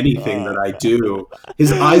understand anything that I do.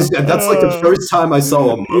 His eyes, that's like the first time I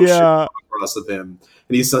saw emotion come across of him.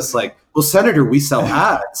 And he's just like, well, Senator, we sell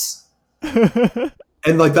ads.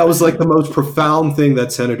 And like, that was like the most profound thing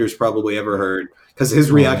that senators probably ever heard. Because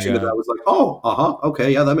his reaction to that was like, oh,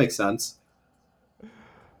 okay, yeah, that makes sense.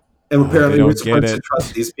 And apparently we're supposed to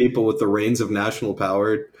trust these people with the reins of national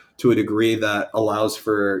power to a degree that allows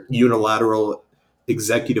for unilateral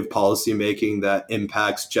executive policy making that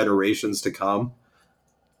impacts generations to come.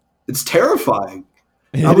 It's terrifying.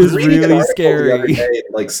 It is really scary. The other day,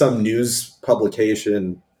 like some news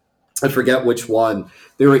publication, I forget which one,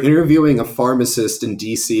 they were interviewing a pharmacist in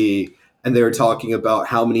DC, and they were talking about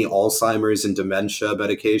how many Alzheimer's and dementia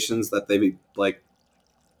medications that they like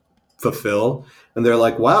fulfill. And they're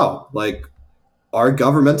like, wow, like our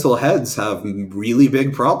governmental heads have really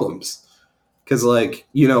big problems. Because, like,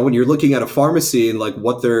 you know, when you're looking at a pharmacy and, like,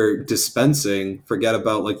 what they're dispensing, forget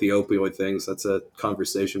about, like, the opioid things. That's a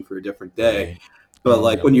conversation for a different day. Right. But,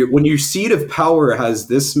 like, when your seat of power has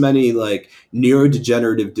this many, like,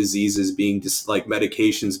 neurodegenerative diseases being,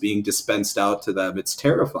 medications being dispensed out to them, it's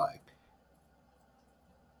terrifying.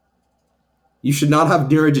 You should not have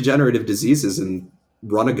neurodegenerative diseases and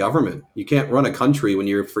run a government. You can't run a country when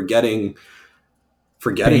you're forgetting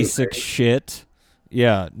basic shit.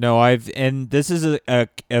 Yeah, no, and this is a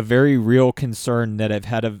very real concern that I've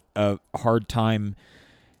had a hard time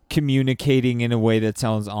communicating in a way that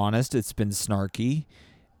sounds honest. It's been snarky,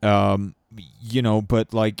 you know,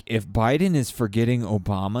 but like if Biden is forgetting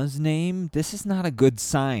Obama's name, this is not a good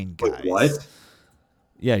sign, guys. Wait, what?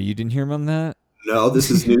 Yeah, you didn't hear him on that? No, this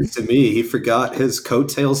is news to me. He forgot his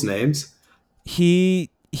coattails names. He's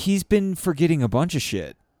been forgetting a bunch of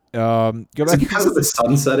shit. Go back because of the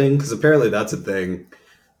sun setting, because apparently that's a thing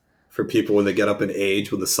for people when they get up in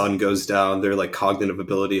age. When the sun goes down, their like cognitive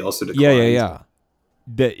ability also declines. Yeah.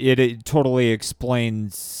 It totally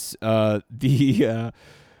explains the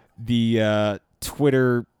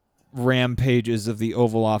Twitter rampages of the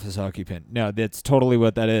Oval Office occupant. No, that's totally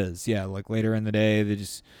what that is. Yeah, like later in the day, they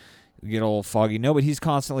just get all foggy. No, but he's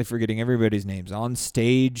constantly forgetting everybody's names on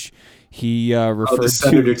stage. He referred the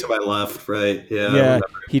senator to my left, right? Yeah,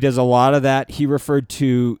 he does a lot of that. He referred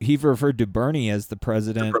to Bernie as the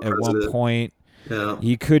president at one point. Yeah.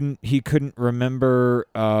 He couldn't remember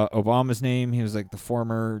Obama's name. He was like the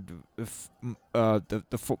former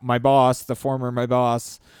my boss,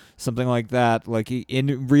 something like that. Like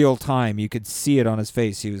in real time, you could see it on his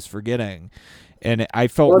face. He was forgetting. And I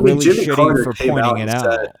felt really Jimmy shitty Carter for pointing it out.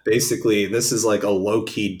 Said, basically, this is like a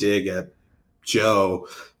low-key dig at Joe.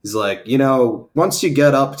 He's like, you know, once you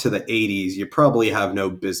get up to the 80s, you probably have no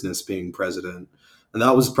business being president. And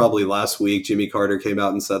that was probably last week. Jimmy Carter came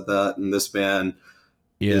out and said that. And this man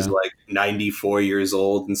is like 94 years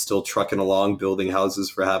old and still trucking along building houses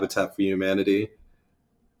for Habitat for Humanity.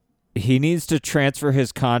 He needs to transfer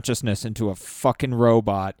his consciousness into a fucking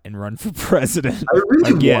robot and run for president. I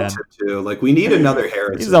really want him to. Like, we need another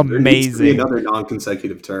Harrison. He's amazing. There needs to be another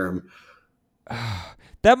non-consecutive term.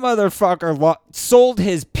 That motherfucker sold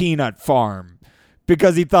his peanut farm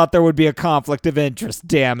because he thought there would be a conflict of interest.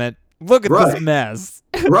 Damn it! Look at this mess.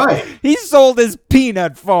 Right. He sold his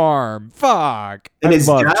peanut farm. Fuck. And his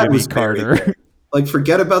dad Jimmy was Carter. Like,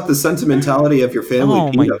 forget about the sentimentality of your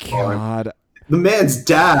family peanut farm. God. The man's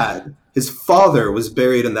dad, his father, was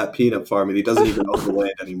buried in that peanut farm, and he doesn't even own the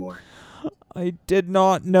land anymore. I did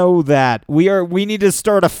not know that. We need to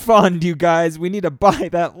start a fund, you guys. We need to buy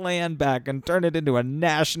that land back and turn it into a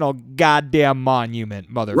national goddamn monument,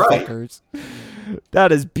 motherfuckers. Right.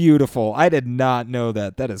 That is beautiful. I did not know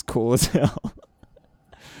that. That is cool as hell.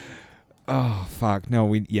 Oh, fuck. No,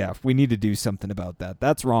 we need to do something about that.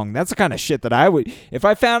 That's wrong. That's the kind of shit that I would... If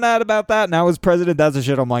I found out about that and I was president, that's the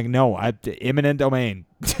shit I'm like, no, eminent domain.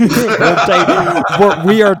 I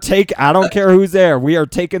don't care who's there. We are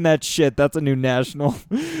taking that shit. That's a new national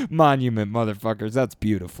monument, motherfuckers. That's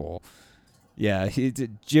beautiful. Yeah,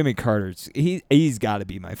 Jimmy Carter's... He's got to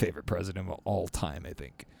be my favorite president of all time, I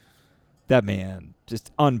think. That man,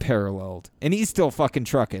 just unparalleled. And he's still fucking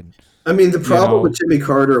trucking. I mean, the problem with Jimmy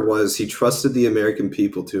Carter was he trusted the American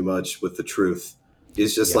people too much with the truth.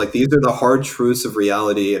 He's just like, these are the hard truths of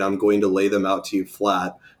reality, and I'm going to lay them out to you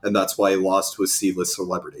flat. And that's why he lost to a C-list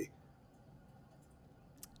celebrity.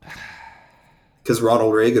 Because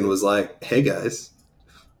Ronald Reagan was like, hey guys,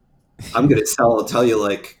 I'm going to tell you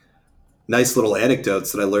like nice little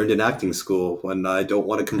anecdotes that I learned in acting school when I don't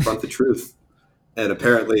want to confront the truth. And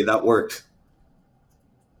apparently that worked.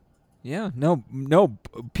 Yeah, no,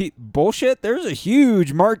 bullshit. There's a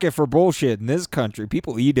huge market for bullshit in this country.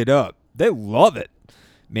 People eat it up. They love it,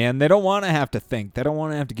 man. They don't want to have to think. They don't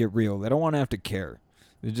want to have to get real. They don't want to have to care.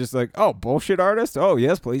 They're just like, oh, bullshit artist. Oh,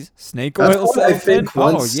 yes, please. Snake oil salesman.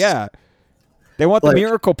 Oh, yeah. They want the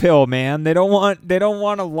miracle pill, man. They don't want They don't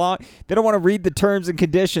want to read the terms and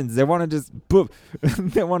conditions. They want to just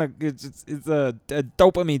they want to. It's a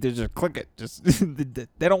dopamine to just click it. Just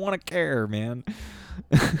they don't want to care, man.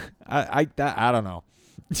 I don't know.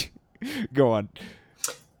 Go on.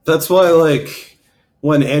 That's why, like,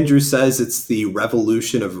 when Andrew says it's the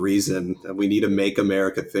revolution of reason and we need to make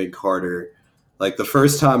America think harder, like the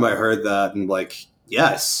first time I heard that, and like,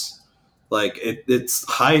 yes, like it's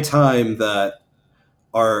high time that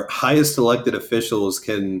our highest elected officials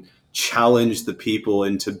can challenge the people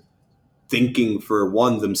into thinking for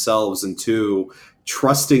one, themselves, and two,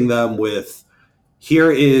 trusting them with,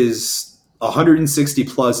 here is 160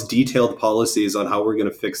 plus detailed policies on how we're going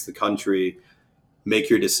to fix the country. Make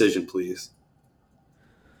your decision, please.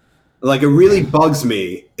 Like, it really bugs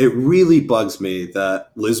me. It really bugs me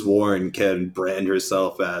that Liz Warren can brand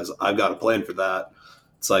herself as, I've got a plan for that.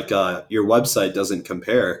 It's like, your website doesn't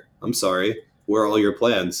compare. I'm sorry. Where are all your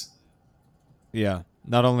plans? Yeah.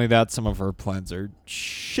 Not only that, some of her plans are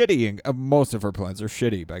shitty, and most of her plans are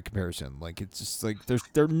shitty by comparison. Like, it's just like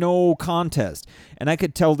there's no contest, and I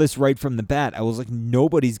could tell this right from the bat. I was like,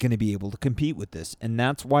 nobody's going to be able to compete with this, and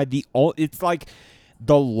that's why it's like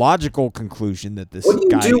the logical conclusion that this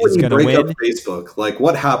guy is going to win. What do you do when you break up Facebook? Like,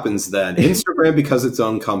 what happens then? Instagram becomes its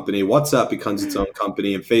own company, WhatsApp becomes its own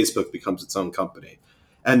company, and Facebook becomes its own company.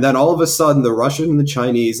 And then all of a sudden, the Russian and the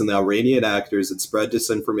Chinese and the Iranian actors that spread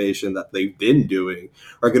disinformation that they've been doing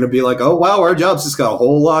are going to be like, oh, wow, our jobs just got a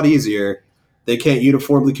whole lot easier. They can't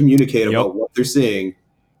uniformly communicate about what they're seeing.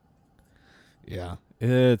 Yeah,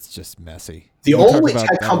 it's just messy. The only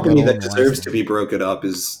tech company that deserves to be broken up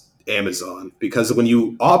is Amazon, because when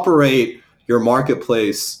you operate your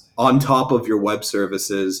marketplace on top of your web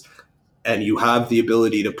services and you have the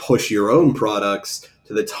ability to push your own products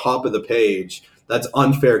to the top of the page, that's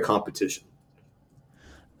unfair competition.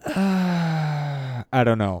 I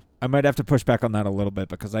don't know. I might have to push back on that a little bit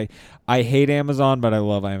because I hate Amazon, but I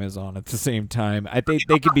love Amazon at the same time. I think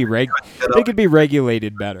they could be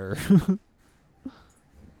regulated better.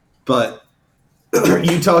 But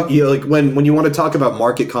like when you want to talk about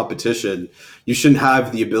market competition, you shouldn't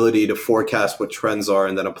have the ability to forecast what trends are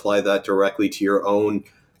and then apply that directly to your own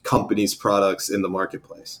company's products in the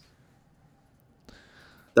marketplace.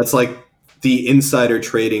 That's like the insider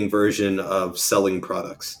trading version of selling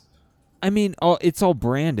products. I mean, it's all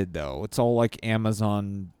branded though. It's all like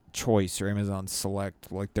Amazon Choice or Amazon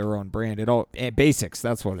Select, like their own brand. It all basics.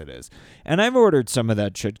 That's what it is. And I've ordered some of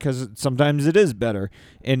that shit because sometimes it is better.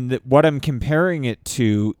 And what I'm comparing it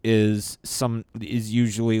to is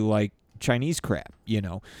usually like Chinese crap. You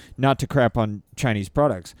know, not to crap on Chinese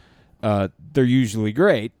products. They're usually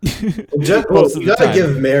great. You gotta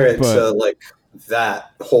give merit to like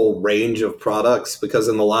that whole range of products, because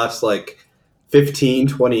in the last like 15,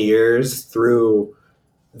 20 years, through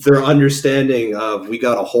their understanding of, we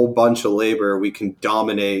got a whole bunch of labor, we can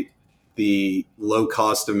dominate the low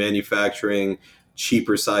cost of manufacturing,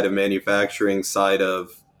 cheaper side of manufacturing side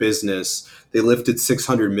of business, they lifted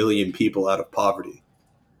 600 million people out of poverty.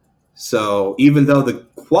 So even though the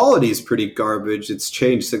quality is pretty garbage, it's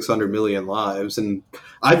changed 600 million lives. And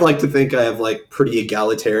I'd like to think I have like pretty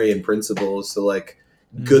egalitarian principles. So like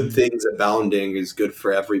good things abounding is good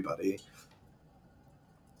for everybody.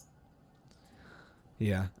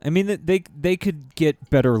 Yeah. I mean, they could get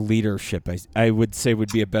better leadership, I would say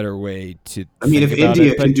would be a better way to I mean, if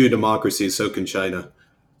India can do democracy, so can China.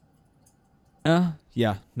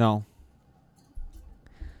 Yeah, no,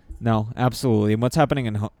 absolutely. And what's happening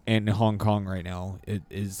in Hong Kong right now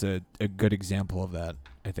is a good example of that,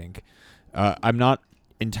 I think. I'm not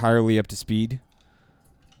entirely up to speed,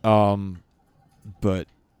 but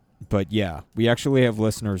yeah, we actually have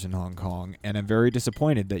listeners in Hong Kong, and I'm very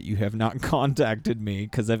disappointed that you have not contacted me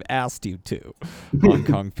because I've asked you to, Hong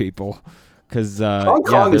Kong people. Because Hong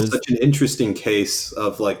Kong is such an interesting case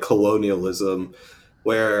of like colonialism,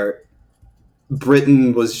 where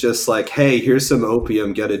Britain was just like, hey, here's some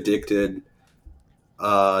opium, get addicted, then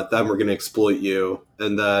we're going to exploit you.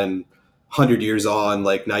 And then 100 years on,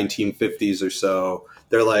 like 1950s or so,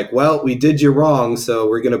 they're like, well, we did you wrong, so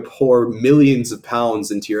we're going to pour millions of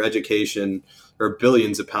pounds into your education, or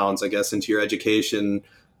billions of pounds, I guess, into your education,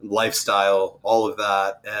 lifestyle, all of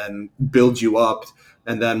that, and build you up.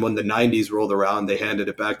 And then when the 90s rolled around, they handed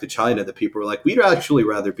it back to China. The people were like, we'd actually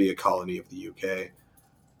rather be a colony of the UK.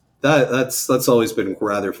 That's always been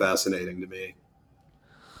rather fascinating to me.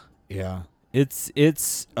 Yeah.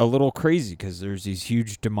 It's a little crazy because there's these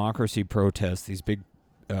huge democracy protests, these big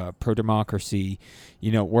pro-democracy,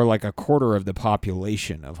 where like a quarter of the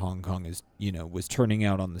population of Hong Kong is, was turning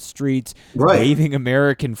out on the streets, Right. waving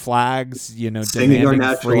American flags, Singing our demanding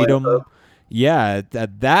national freedom. anthem. Yeah,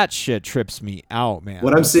 that shit trips me out, man.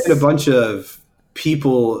 When I'm seeing a bunch of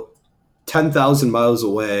people 10,000 miles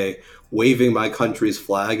away waving my country's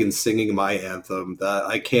flag and singing my anthem, that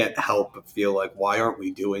I can't help but feel like, why aren't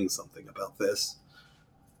we doing something about this?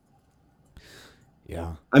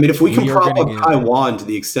 Yeah. I mean, if we can We are prop gonna up get- Taiwan to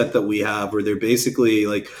the extent that we have, where they're basically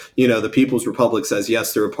like, the People's Republic says,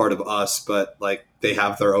 yes, they're a part of us, but like they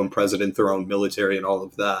have their own president, their own military and all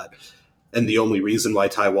of that. And the only reason why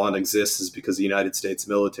Taiwan exists is because the United States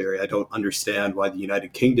military. I don't understand why the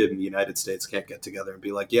United Kingdom and the United States can't get together and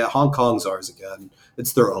be like, yeah, Hong Kong's ours again.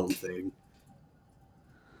 It's their own thing.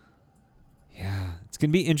 Yeah, it's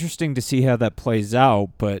going to be interesting to see how that plays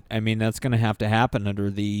out, but I mean, that's going to have to happen under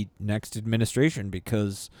the next administration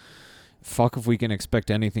because fuck if we can expect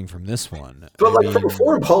anything from this one. But like from a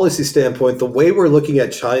foreign policy standpoint, the way we're looking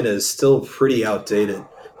at China is still pretty outdated.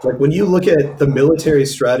 Like when you look at the military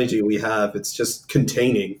strategy we have, it's just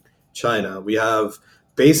containing China. We have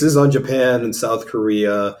bases on Japan and South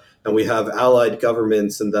Korea, and we have allied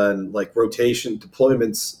governments and then like rotation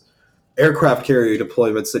deployments, aircraft carrier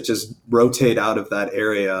deployments that just rotate out of that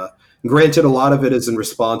area. Granted, a lot of it is in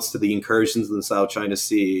response to the incursions in the South China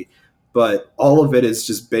Sea, but all of it is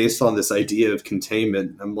just based on this idea of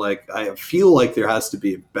containment. I'm like, I feel like there has to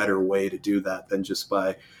be a better way to do that than just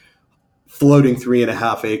by floating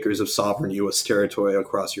 3.5 acres of sovereign U.S. territory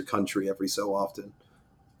across your country every so often.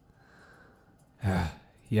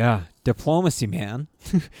 Yeah, diplomacy, man.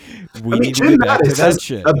 Jim Mattis has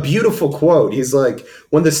a beautiful quote. He's like,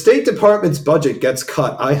 when the State Department's budget gets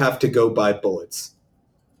cut, I have to go buy bullets.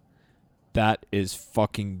 That is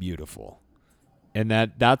fucking beautiful. And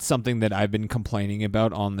that's something that I've been complaining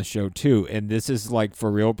about on the show too. And this is like, for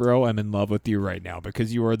real, bro, I'm in love with you right now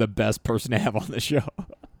because you are the best person to have on the show.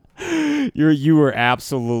 You were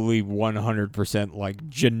absolutely 100% like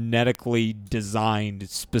genetically designed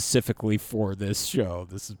specifically for this show.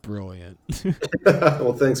 This is brilliant.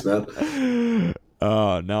 Well, thanks, man.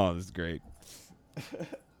 Oh, no, this is great.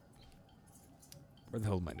 Where the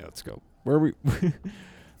hell did my notes go?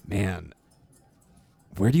 Man,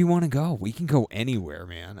 where do you want to go? We can go anywhere,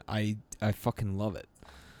 man. I fucking love it.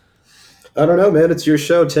 I don't know, man. It's your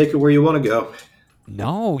show. Take it where you want to go.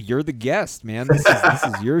 No, you're the guest, man. This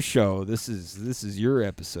is your show. This is your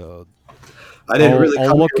episode. I didn't really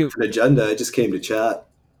come here with an agenda. I just came to chat.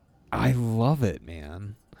 I love it,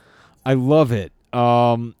 man. I love it.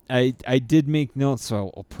 I did make notes,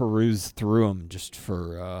 so I'll peruse through them just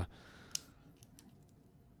for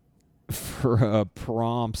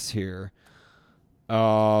prompts here.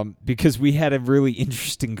 Because we had a really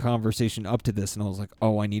interesting conversation up to this, and I was like,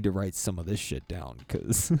 oh, I need to write some of this shit down,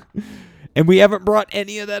 because... And we haven't brought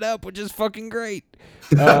any of that up, which is fucking great.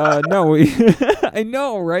 No, I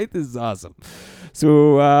know, right? This is awesome.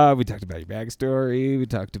 So we talked about your backstory. We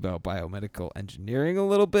talked about biomedical engineering a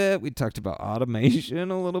little bit. We talked about automation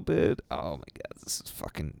a little bit. Oh, my God. This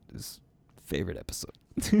is favorite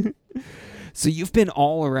episode. So you've been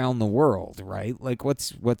all around the world, right? Like,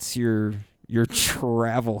 what's your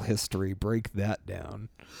travel history? Break that down.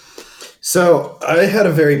 So I had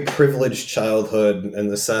a very privileged childhood in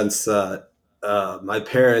the sense that my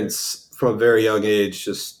parents, from a very young age,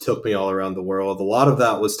 just took me all around the world. A lot of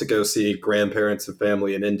that was to go see grandparents and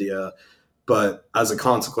family in India. But as a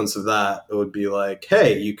consequence of that, it would be like,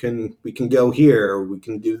 hey, we can go here, or we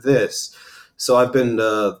can do this. So I've been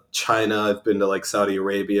to China, I've been to like Saudi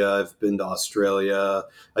Arabia, I've been to Australia.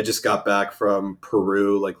 I just got back from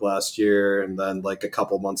Peru like last year, and then like a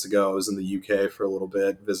couple months ago I was in the UK for a little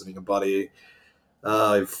bit visiting a buddy.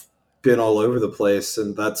 I've been all over the place,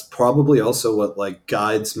 and that's probably also what like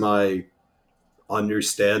guides my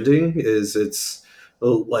understanding. Is it's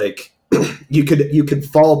like you could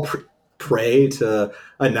fall prey to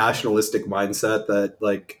a nationalistic mindset that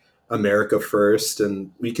like America first,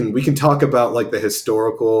 and we can talk about like the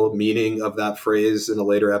historical meaning of that phrase in a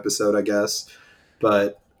later episode, I guess.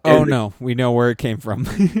 But no, we know where it came from.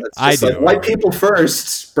 I do. Like, white people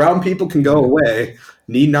first, brown people can go away.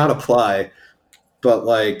 Need not apply. but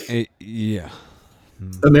like yeah.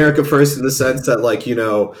 America first in the sense that like, you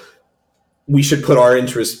know, we should put our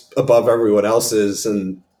interests above everyone else's.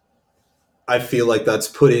 And I feel like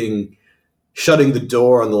that's shutting the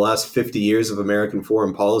door on the last 50 years of American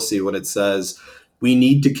foreign policy when it says we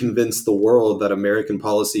need to convince the world that American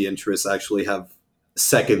policy interests actually have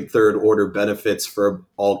second, third order benefits for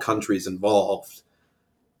all countries involved.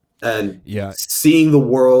 And Yeah. seeing the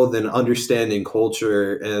world and understanding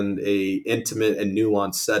culture in a intimate and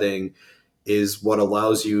nuanced setting is what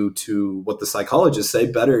allows you to, what the psychologists say,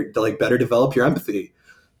 better develop your empathy,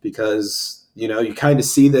 because you know you kind of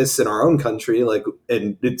see this in our own country, like,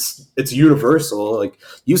 and it's universal. Like,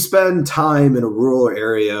 you spend time in a rural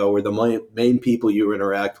area where the main people you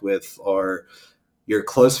interact with are your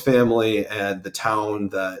close family and the town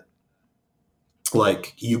that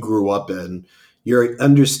like you grew up in. Your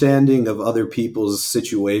understanding of other people's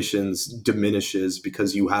situations diminishes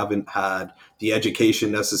because you haven't had the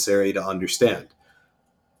education necessary to understand.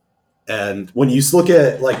 And when you look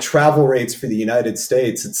at like travel rates for the United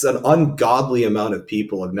States, it's an ungodly amount of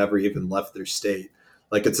people have never even left their state.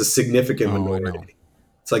 Like, it's a significant minority.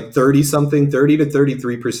 It's like 30 to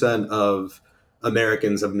 33% of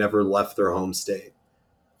Americans have never left their home state.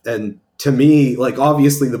 And to me, like,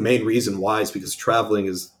 obviously the main reason why is because traveling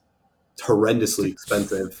is horrendously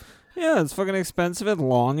expensive. Yeah, it's fucking expensive and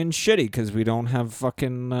long and shitty because we don't have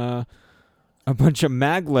fucking a bunch of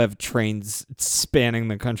maglev trains spanning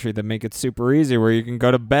the country that make it super easy where you can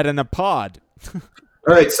go to bed in a pod. All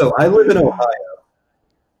right, so I live in Ohio.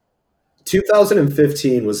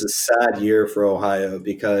 2015 was a sad year for Ohio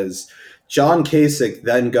because John Kasich,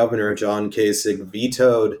 then Governor John Kasich,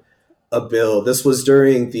 vetoed a bill. This was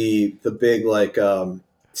during the big like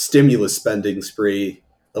stimulus spending spree,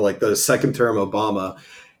 like the second term Obama.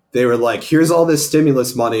 They were like, here's all this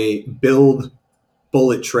stimulus money, build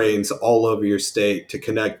bullet trains all over your state to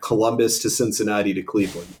connect Columbus to Cincinnati to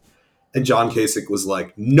Cleveland. And John Kasich was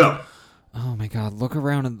like, no. Oh my God! Look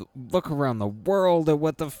around the world at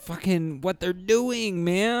what they're doing,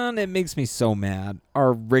 man. It makes me so mad.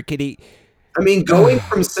 Our rickety. I mean, going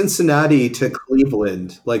from Cincinnati to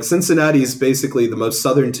Cleveland, like Cincinnati is basically the most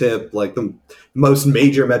southern tip, like the most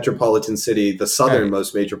major metropolitan city, the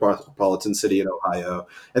southernmost major metropolitan city in Ohio,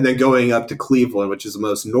 and then going up to Cleveland, which is the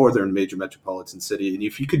most northern major metropolitan city. And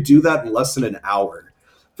if you could do that in less than an hour,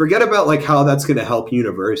 forget about like how that's going to help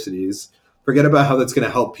universities. Forget about how that's going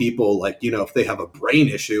to help people, like, you know, if they have a brain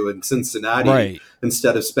issue in Cincinnati, right.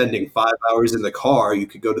 Instead of spending 5 hours in the car, you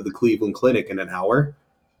could go to the Cleveland Clinic in an hour.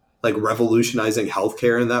 Like revolutionizing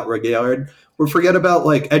healthcare in that regard. Or forget about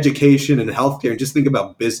like education and healthcare and just think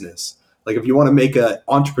about business. Like, if you want to make an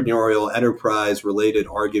entrepreneurial enterprise related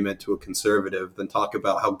argument to a conservative, then talk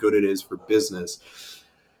about how good it is for business.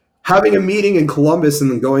 Having a meeting in Columbus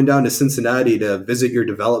and then going down to Cincinnati to visit your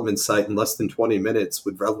development site in less than 20 minutes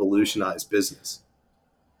would revolutionize business.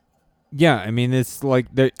 Yeah, I mean, it's like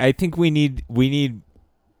I think we need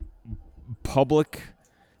public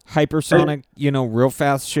hypersonic, real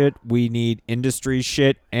fast shit. We need industry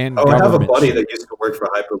shit and I have a buddy shit. that used to work for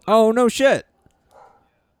Hyperloop. Oh, no shit.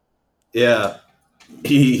 Yeah.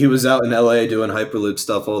 He was out in LA doing Hyperloop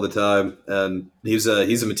stuff all the time, and he's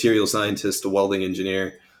a material scientist, a welding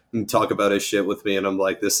engineer. And talk about his shit with me, and I'm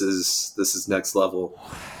like, this is next level.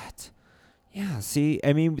 What? Yeah, see,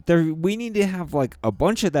 I mean, we need to have like a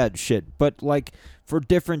bunch of that shit, but like for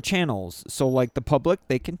different channels. So like the public,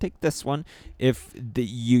 they can take this one. If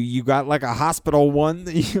you got like a hospital one,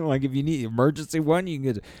 like if you need emergency one, you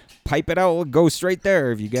can pipe it out, go straight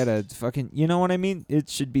there. If you get a fucking, you know what I mean? It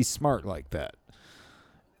should be smart like that.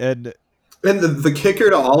 And the kicker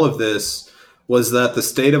to all of this was that the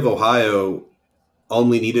state of Ohio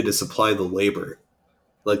only needed to supply the labor.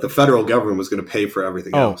 Like, the federal government was going to pay for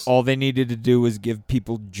everything else. All they needed to do was give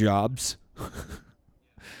people jobs.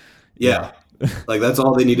 Yeah. Like, that's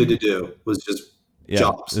all they needed to do was just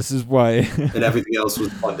jobs. This is why. And everything else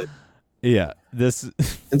was funded. Yeah. This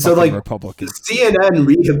and so, like, Republicans. CNN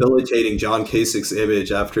rehabilitating John Kasich's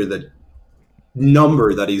image after the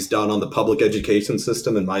number that he's done on the public education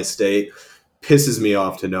system in my state pisses me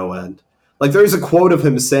off to no end. Like, there's a quote of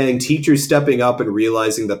him saying, teachers stepping up and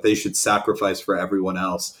realizing that they should sacrifice for everyone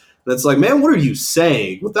else. And it's like, man, what are you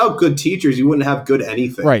saying? Without good teachers, you wouldn't have good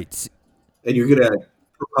anything. Right. And you're going to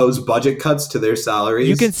propose budget cuts to their salaries.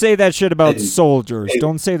 You can say that shit about soldiers.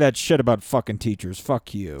 Don't say that shit about fucking teachers.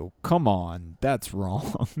 Fuck you. Come on. That's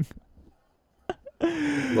wrong.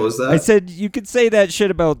 What was that? I said you could say that shit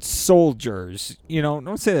about soldiers.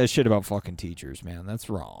 Don't say that shit about fucking teachers, man. That's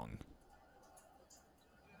wrong.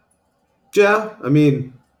 Yeah, I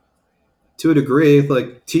mean, to a degree.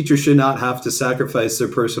 Like, teachers should not have to sacrifice their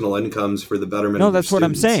personal incomes for the betterment No, of their that's what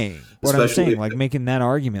I'm students. saying. What I'm Especially saying, if like they- making that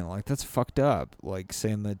argument, like that's fucked up. Like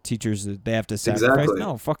saying that teachers they have to sacrifice. Exactly.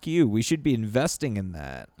 No, fuck you. We should be investing in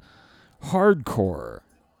that. Hardcore.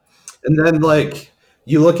 And then, like,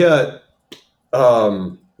 you look at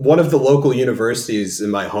one of the local universities in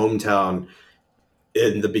my hometown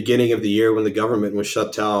in the beginning of the year when the government was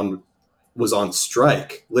shut down was on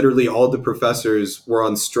strike. Literally all the professors were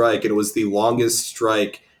on strike, and it was the longest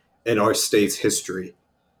strike in our state's history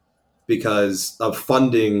because of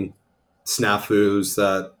funding snafus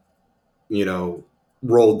that, you know,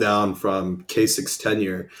 rolled down from K6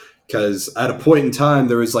 tenure. Because at a point in time,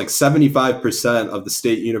 there was like 75% of the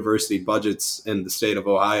state university budgets in the state of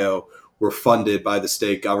Ohio were funded by the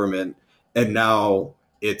state government. And now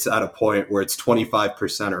it's at a point where it's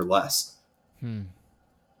 25% or less.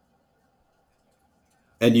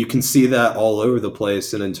 And you can see that all over the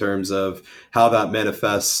place, and in terms of how that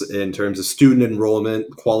manifests in terms of student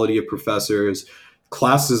enrollment, quality of professors,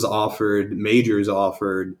 classes offered, majors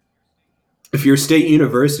offered. If you're a state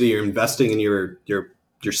university, you're investing in your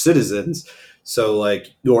citizens. So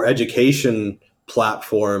like your education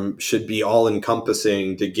platform should be all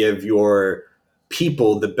encompassing to give your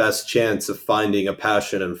people the best chance of finding a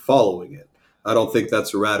passion and following it. I don't think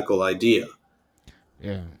that's a radical idea.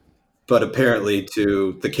 Yeah. But apparently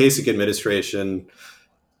to the Kasich administration,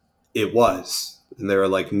 it was. And they were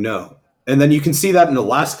like, no. And then you can see that in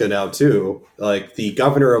Alaska now, too. Like the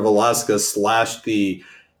governor of Alaska slashed the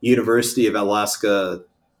University of Alaska,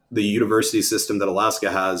 the university system that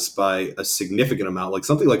Alaska has, by a significant amount, like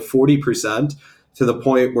something like 40%, to the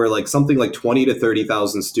point where like something like 20 to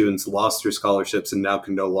 30,000 students lost their scholarships and now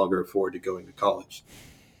can no longer afford to going to college.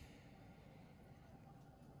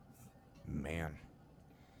 Man.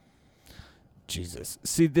 Jesus.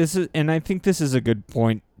 See, this is, and I think this is a good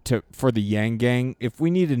point for the Yang Gang. If we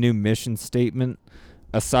need a new mission statement,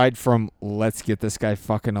 aside from let's get this guy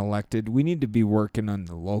fucking elected, we need to be working on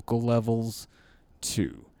the local levels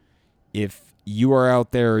too. If you are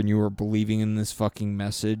out there and you are believing in this fucking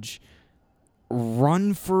message,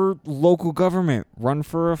 run for local government. Run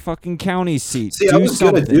for a fucking county seat. See, I was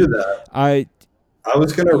going to do that. I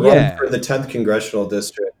was going to run for the 10th congressional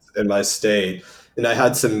district in my state. And I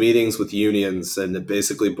had some meetings with unions, and it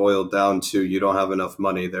basically boiled down to you don't have enough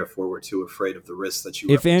money, therefore we're too afraid of the risks that you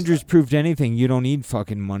If represent. Andrews proved anything, you don't need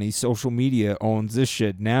fucking money. Social media owns this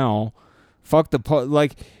shit now. Fuck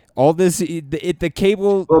like all this, the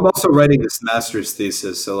cable. Well, I'm also writing this master's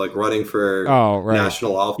thesis, so like running for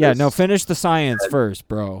national office. Yeah, no, finish the science first,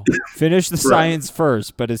 bro. Finish the science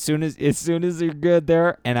first. But as soon as you're good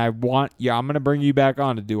there, and I'm gonna bring you back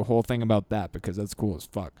on to do a whole thing about that because that's cool as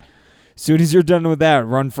fuck. As soon as you're done with that,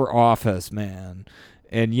 run for office, man.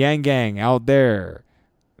 And Yang Gang out there,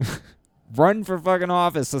 run for fucking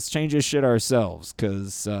office. Let's change this shit ourselves,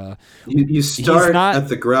 because you start at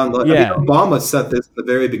the ground level. Yeah. I mean, Obama said this at the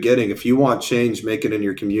very beginning. If you want change, make it in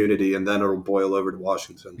your community, and then it'll boil over to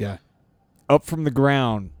Washington. Yeah, up from the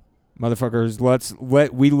ground,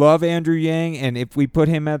 motherfuckers. We love Andrew Yang, and if we put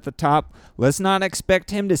him at the top, let's not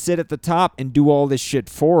expect him to sit at the top and do all this shit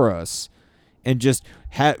for us and just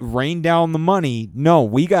rain down the money. No,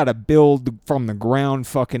 we got to build from the ground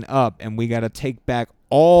fucking up, and we got to take back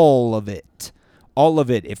all of it. All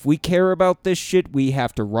of it. If we care about this shit, we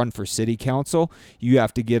have to run for city council. You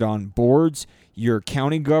have to get on boards, your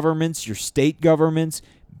county governments, your state governments.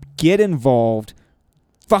 Get involved.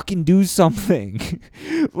 Fucking do something.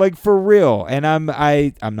 Like, for real. And I'm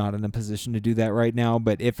not in a position to do that right now,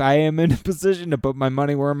 but if I am in a position to put my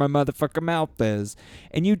money where my motherfucking mouth is,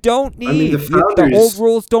 and you don't need, the old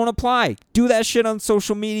rules don't apply. Do that shit on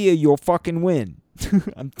social media, you'll fucking win.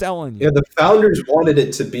 I'm telling you. Yeah, the founders wanted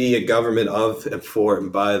it to be a government of and for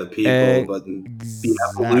and by the people, but the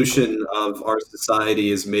evolution of our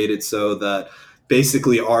society has made it so that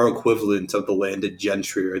basically our equivalent of the landed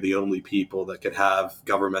gentry are the only people that could have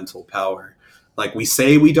governmental power. Like, we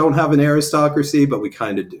say we don't have an aristocracy, but we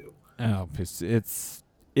kind of do. Oh,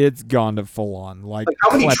 it's gone to full on. Like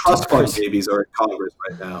how many trust fund babies are in Congress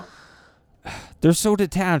right now? They're so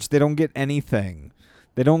detached. They don't get anything.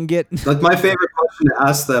 They don't get. Like, my favorite question to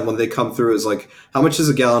ask them when they come through is like, how much does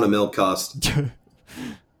a gallon of milk cost?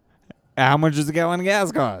 How much does a gallon of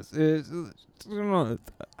gas cost?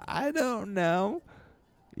 I don't know.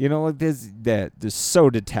 You know, like they're so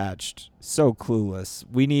detached, so clueless.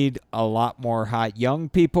 We need a lot more hot young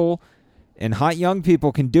people, and hot young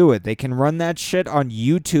people can do it. They can run that shit on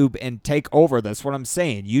YouTube and take over. That's what I'm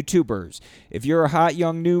saying. YouTubers. If you're a hot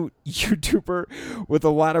young new YouTuber with a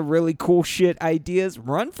lot of really cool shit ideas,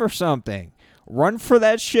 run for something. Run for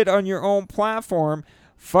that shit on your own platform.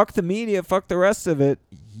 fuck the media, fuck the rest of it,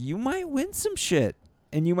 you might win some shit,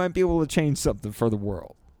 and you might be able to change something for the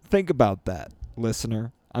world. Think about that,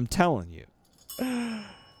 listener. I'm telling you.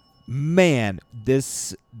 Man,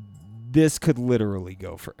 this could literally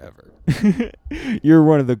go forever. You're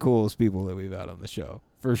one of the coolest people that we've had on the show,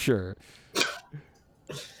 for sure.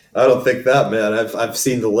 I don't think that, man. I've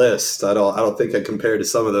seen the list. I don't think I compare to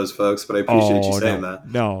some of those folks, but I appreciate you saying that.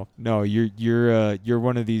 No, you're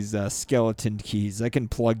one of these skeleton keys. I can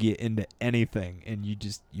plug you into anything, and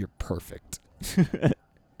you're perfect.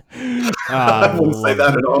 I wouldn't say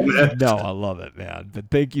that at all, man. No, I love it, man.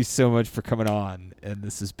 But thank you so much for coming on, and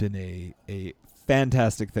this has been a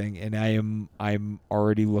fantastic thing. And I'm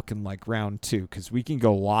already looking like round 2 because we can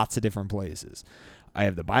go lots of different places. I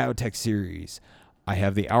have the biotech series. I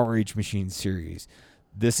have the Outrage Machine series.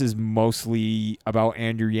 This is mostly about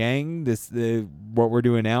Andrew Yang. What we're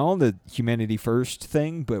doing now, the Humanity First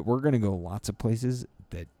thing, but we're gonna go lots of places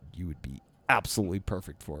that you would be absolutely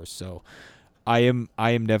perfect for. So I am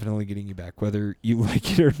definitely getting you back, whether you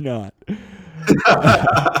like it or not.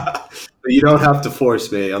 But you don't have to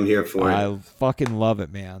force me. I'm here for it. I fucking love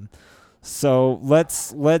it, man. So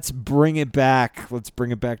let's bring it back. Let's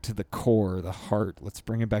bring it back to the core, the heart. Let's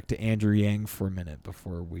bring it back to Andrew Yang for a minute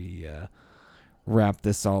before we wrap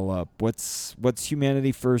this all up. What's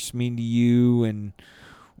Humanity First mean to you, and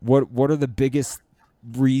what are the biggest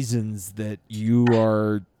reasons that you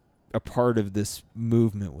are a part of this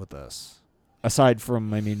movement with us? Aside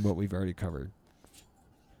from, what we've already covered,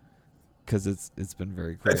 because it's been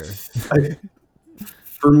very clear.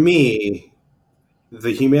 For me,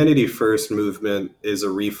 the Humanity First movement is a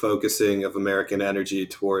refocusing of American energy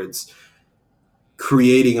towards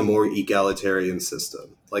creating a more egalitarian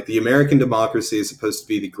system. Like, the American democracy is supposed to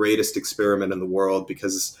be the greatest experiment in the world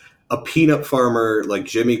because a peanut farmer like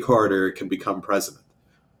Jimmy Carter can become president.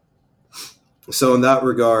 So in that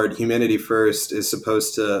regard, Humanity First is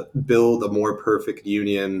supposed to build a more perfect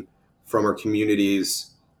union from our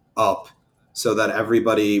communities up so that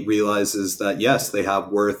everybody realizes that, yes, they have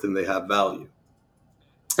worth and they have value.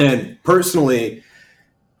 And personally,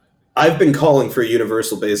 I've been calling for a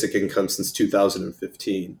universal basic income since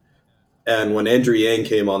 2015. And when Andrew Yang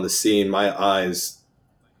came on the scene, my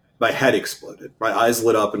head exploded. My eyes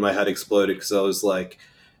lit up and my head exploded because I was like,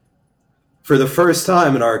 for the first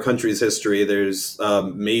time in our country's history, there's a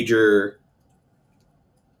major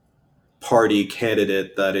party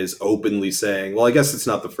candidate that is openly saying, well, I guess it's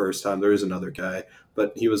not the first time. There is another guy,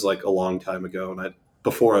 but he was like a long time ago, and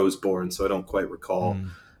before I was born, so I don't quite recall.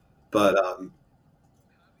 But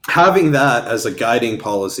having that as a guiding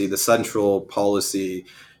policy, the central policy,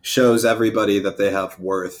 shows everybody that they have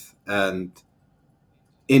worth. And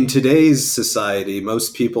in today's society,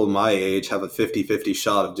 most people my age have a 50-50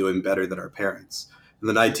 shot of doing better than our parents. In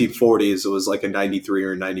the 1940s, it was like a 93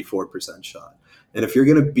 or 94% shot. And if you're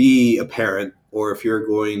going to be a parent, or if you're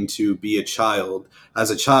going to be a child, as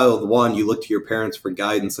a child, one, you look to your parents for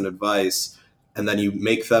guidance and advice, and then you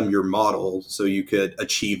make them your model so you could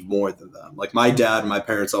achieve more than them. Like, my dad and my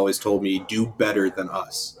parents always told me, do better than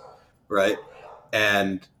us, right?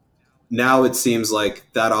 And now it seems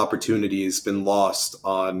like that opportunity has been lost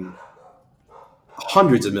on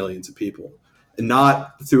hundreds of millions of people, and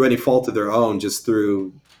not through any fault of their own, just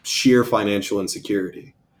through sheer financial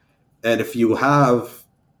insecurity. And if you have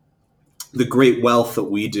the great wealth that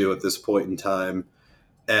we do at this point in time,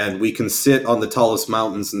 and we can sit on the tallest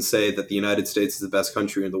mountains and say that the United States is the best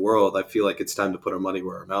country in the world, I feel like it's time to put our money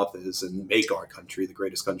where our mouth is and make our country the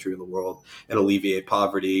greatest country in the world, and alleviate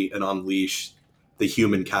poverty and unleash the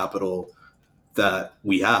human capital that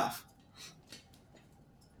we have.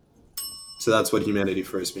 So that's what Humanity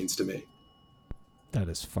First means to me. That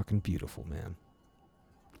is fucking beautiful, man.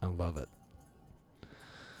 I love it.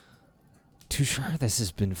 Tushar, this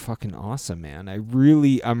has been fucking awesome, man. I'm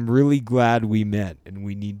really glad we met, and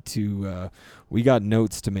we need to, we got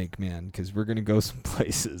notes to make, man, because we're going to go some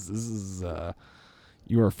places. This is,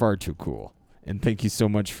 you are far too cool. And thank you so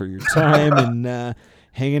much for your time and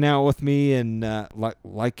hanging out with me. And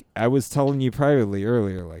like I was telling you privately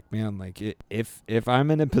earlier, like, man, like, if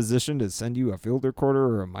I'm in a position to send you a field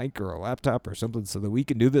recorder or a mic or a laptop or something so that we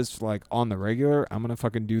can do this like on the regular, I'm gonna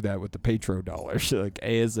fucking do that with the Patreon dollars, like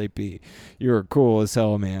ASAP. You're cool as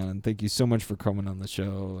hell, man, and thank you so much for coming on the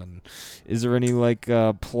show. And is there any like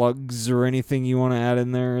plugs or anything you want to add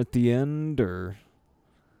in there at the end, or?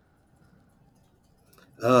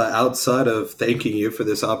 Outside of thanking you for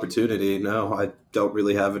this opportunity, no, I don't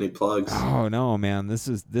really have any plugs. Oh no, man, this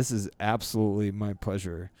is absolutely my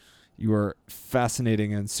pleasure. You are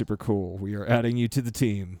fascinating and super cool. We are adding you to the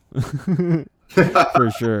team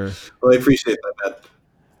for sure. Well, I appreciate that, man.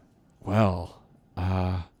 Well,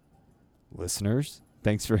 listeners,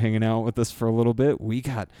 thanks for hanging out with us for a little bit. We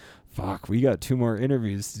got 2 more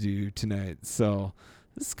interviews to do tonight, so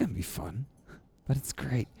this is gonna be fun. But it's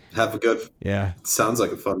great. Have a good. Yeah. Sounds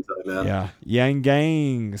like a fun time, man. Yeah. Yang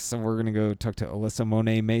Gang. So we're gonna go talk to Alyssa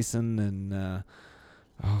Monet Mason and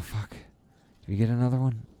oh fuck. Did we get another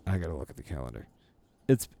one? I gotta look at the calendar.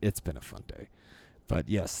 It's been a fun day. But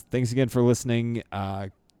yes, thanks again for listening.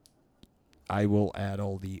 I will add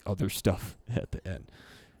all the other stuff at the end.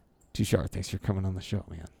 Tushar, thanks for coming on the show,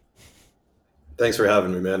 man. Thanks for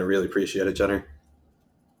having me, man. I really appreciate it, Jenner.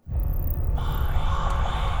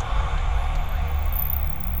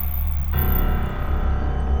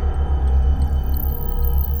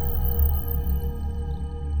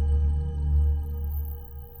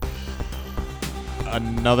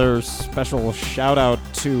 Another special shout out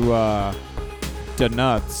to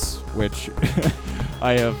Danuts, which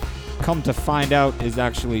I have come to find out is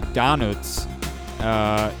actually Danuts,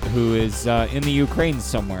 who is in the Ukraine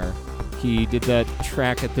somewhere. He did that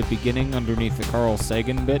track at the beginning underneath the Carl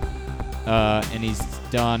Sagan bit, and he's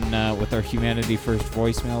done with our Humanity First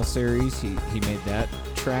voicemail series. He made that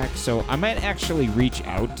track, so I might actually reach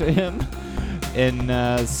out to him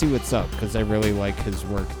and see what's up, because I really like his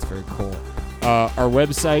work. It's very cool. Our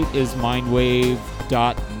website is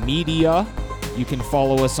mindwave.media. You can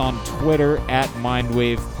follow us on Twitter at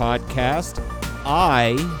Mindwave Podcast.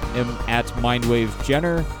 I am at Mindwave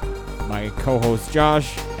Jenner. My co-host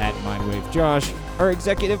Josh at Mindwave Josh. Our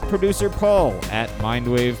executive producer Paul at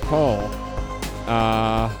Mindwave Paul.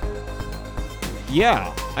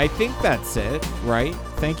 Yeah, I think that's it, right?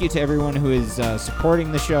 Thank you to everyone who is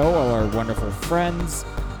supporting the show, all our wonderful friends.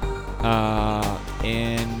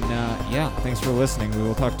 Yeah, thanks for listening. We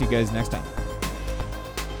will talk to you guys next time.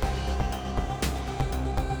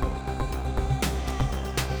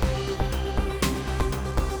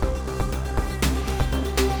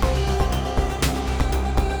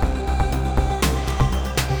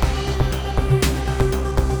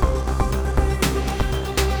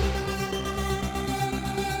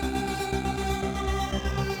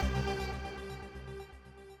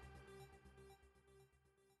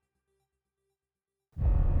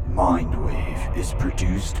 Mindwave is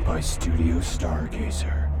produced by Studio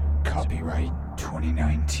Stargazer. Copyright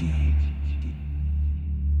 2019.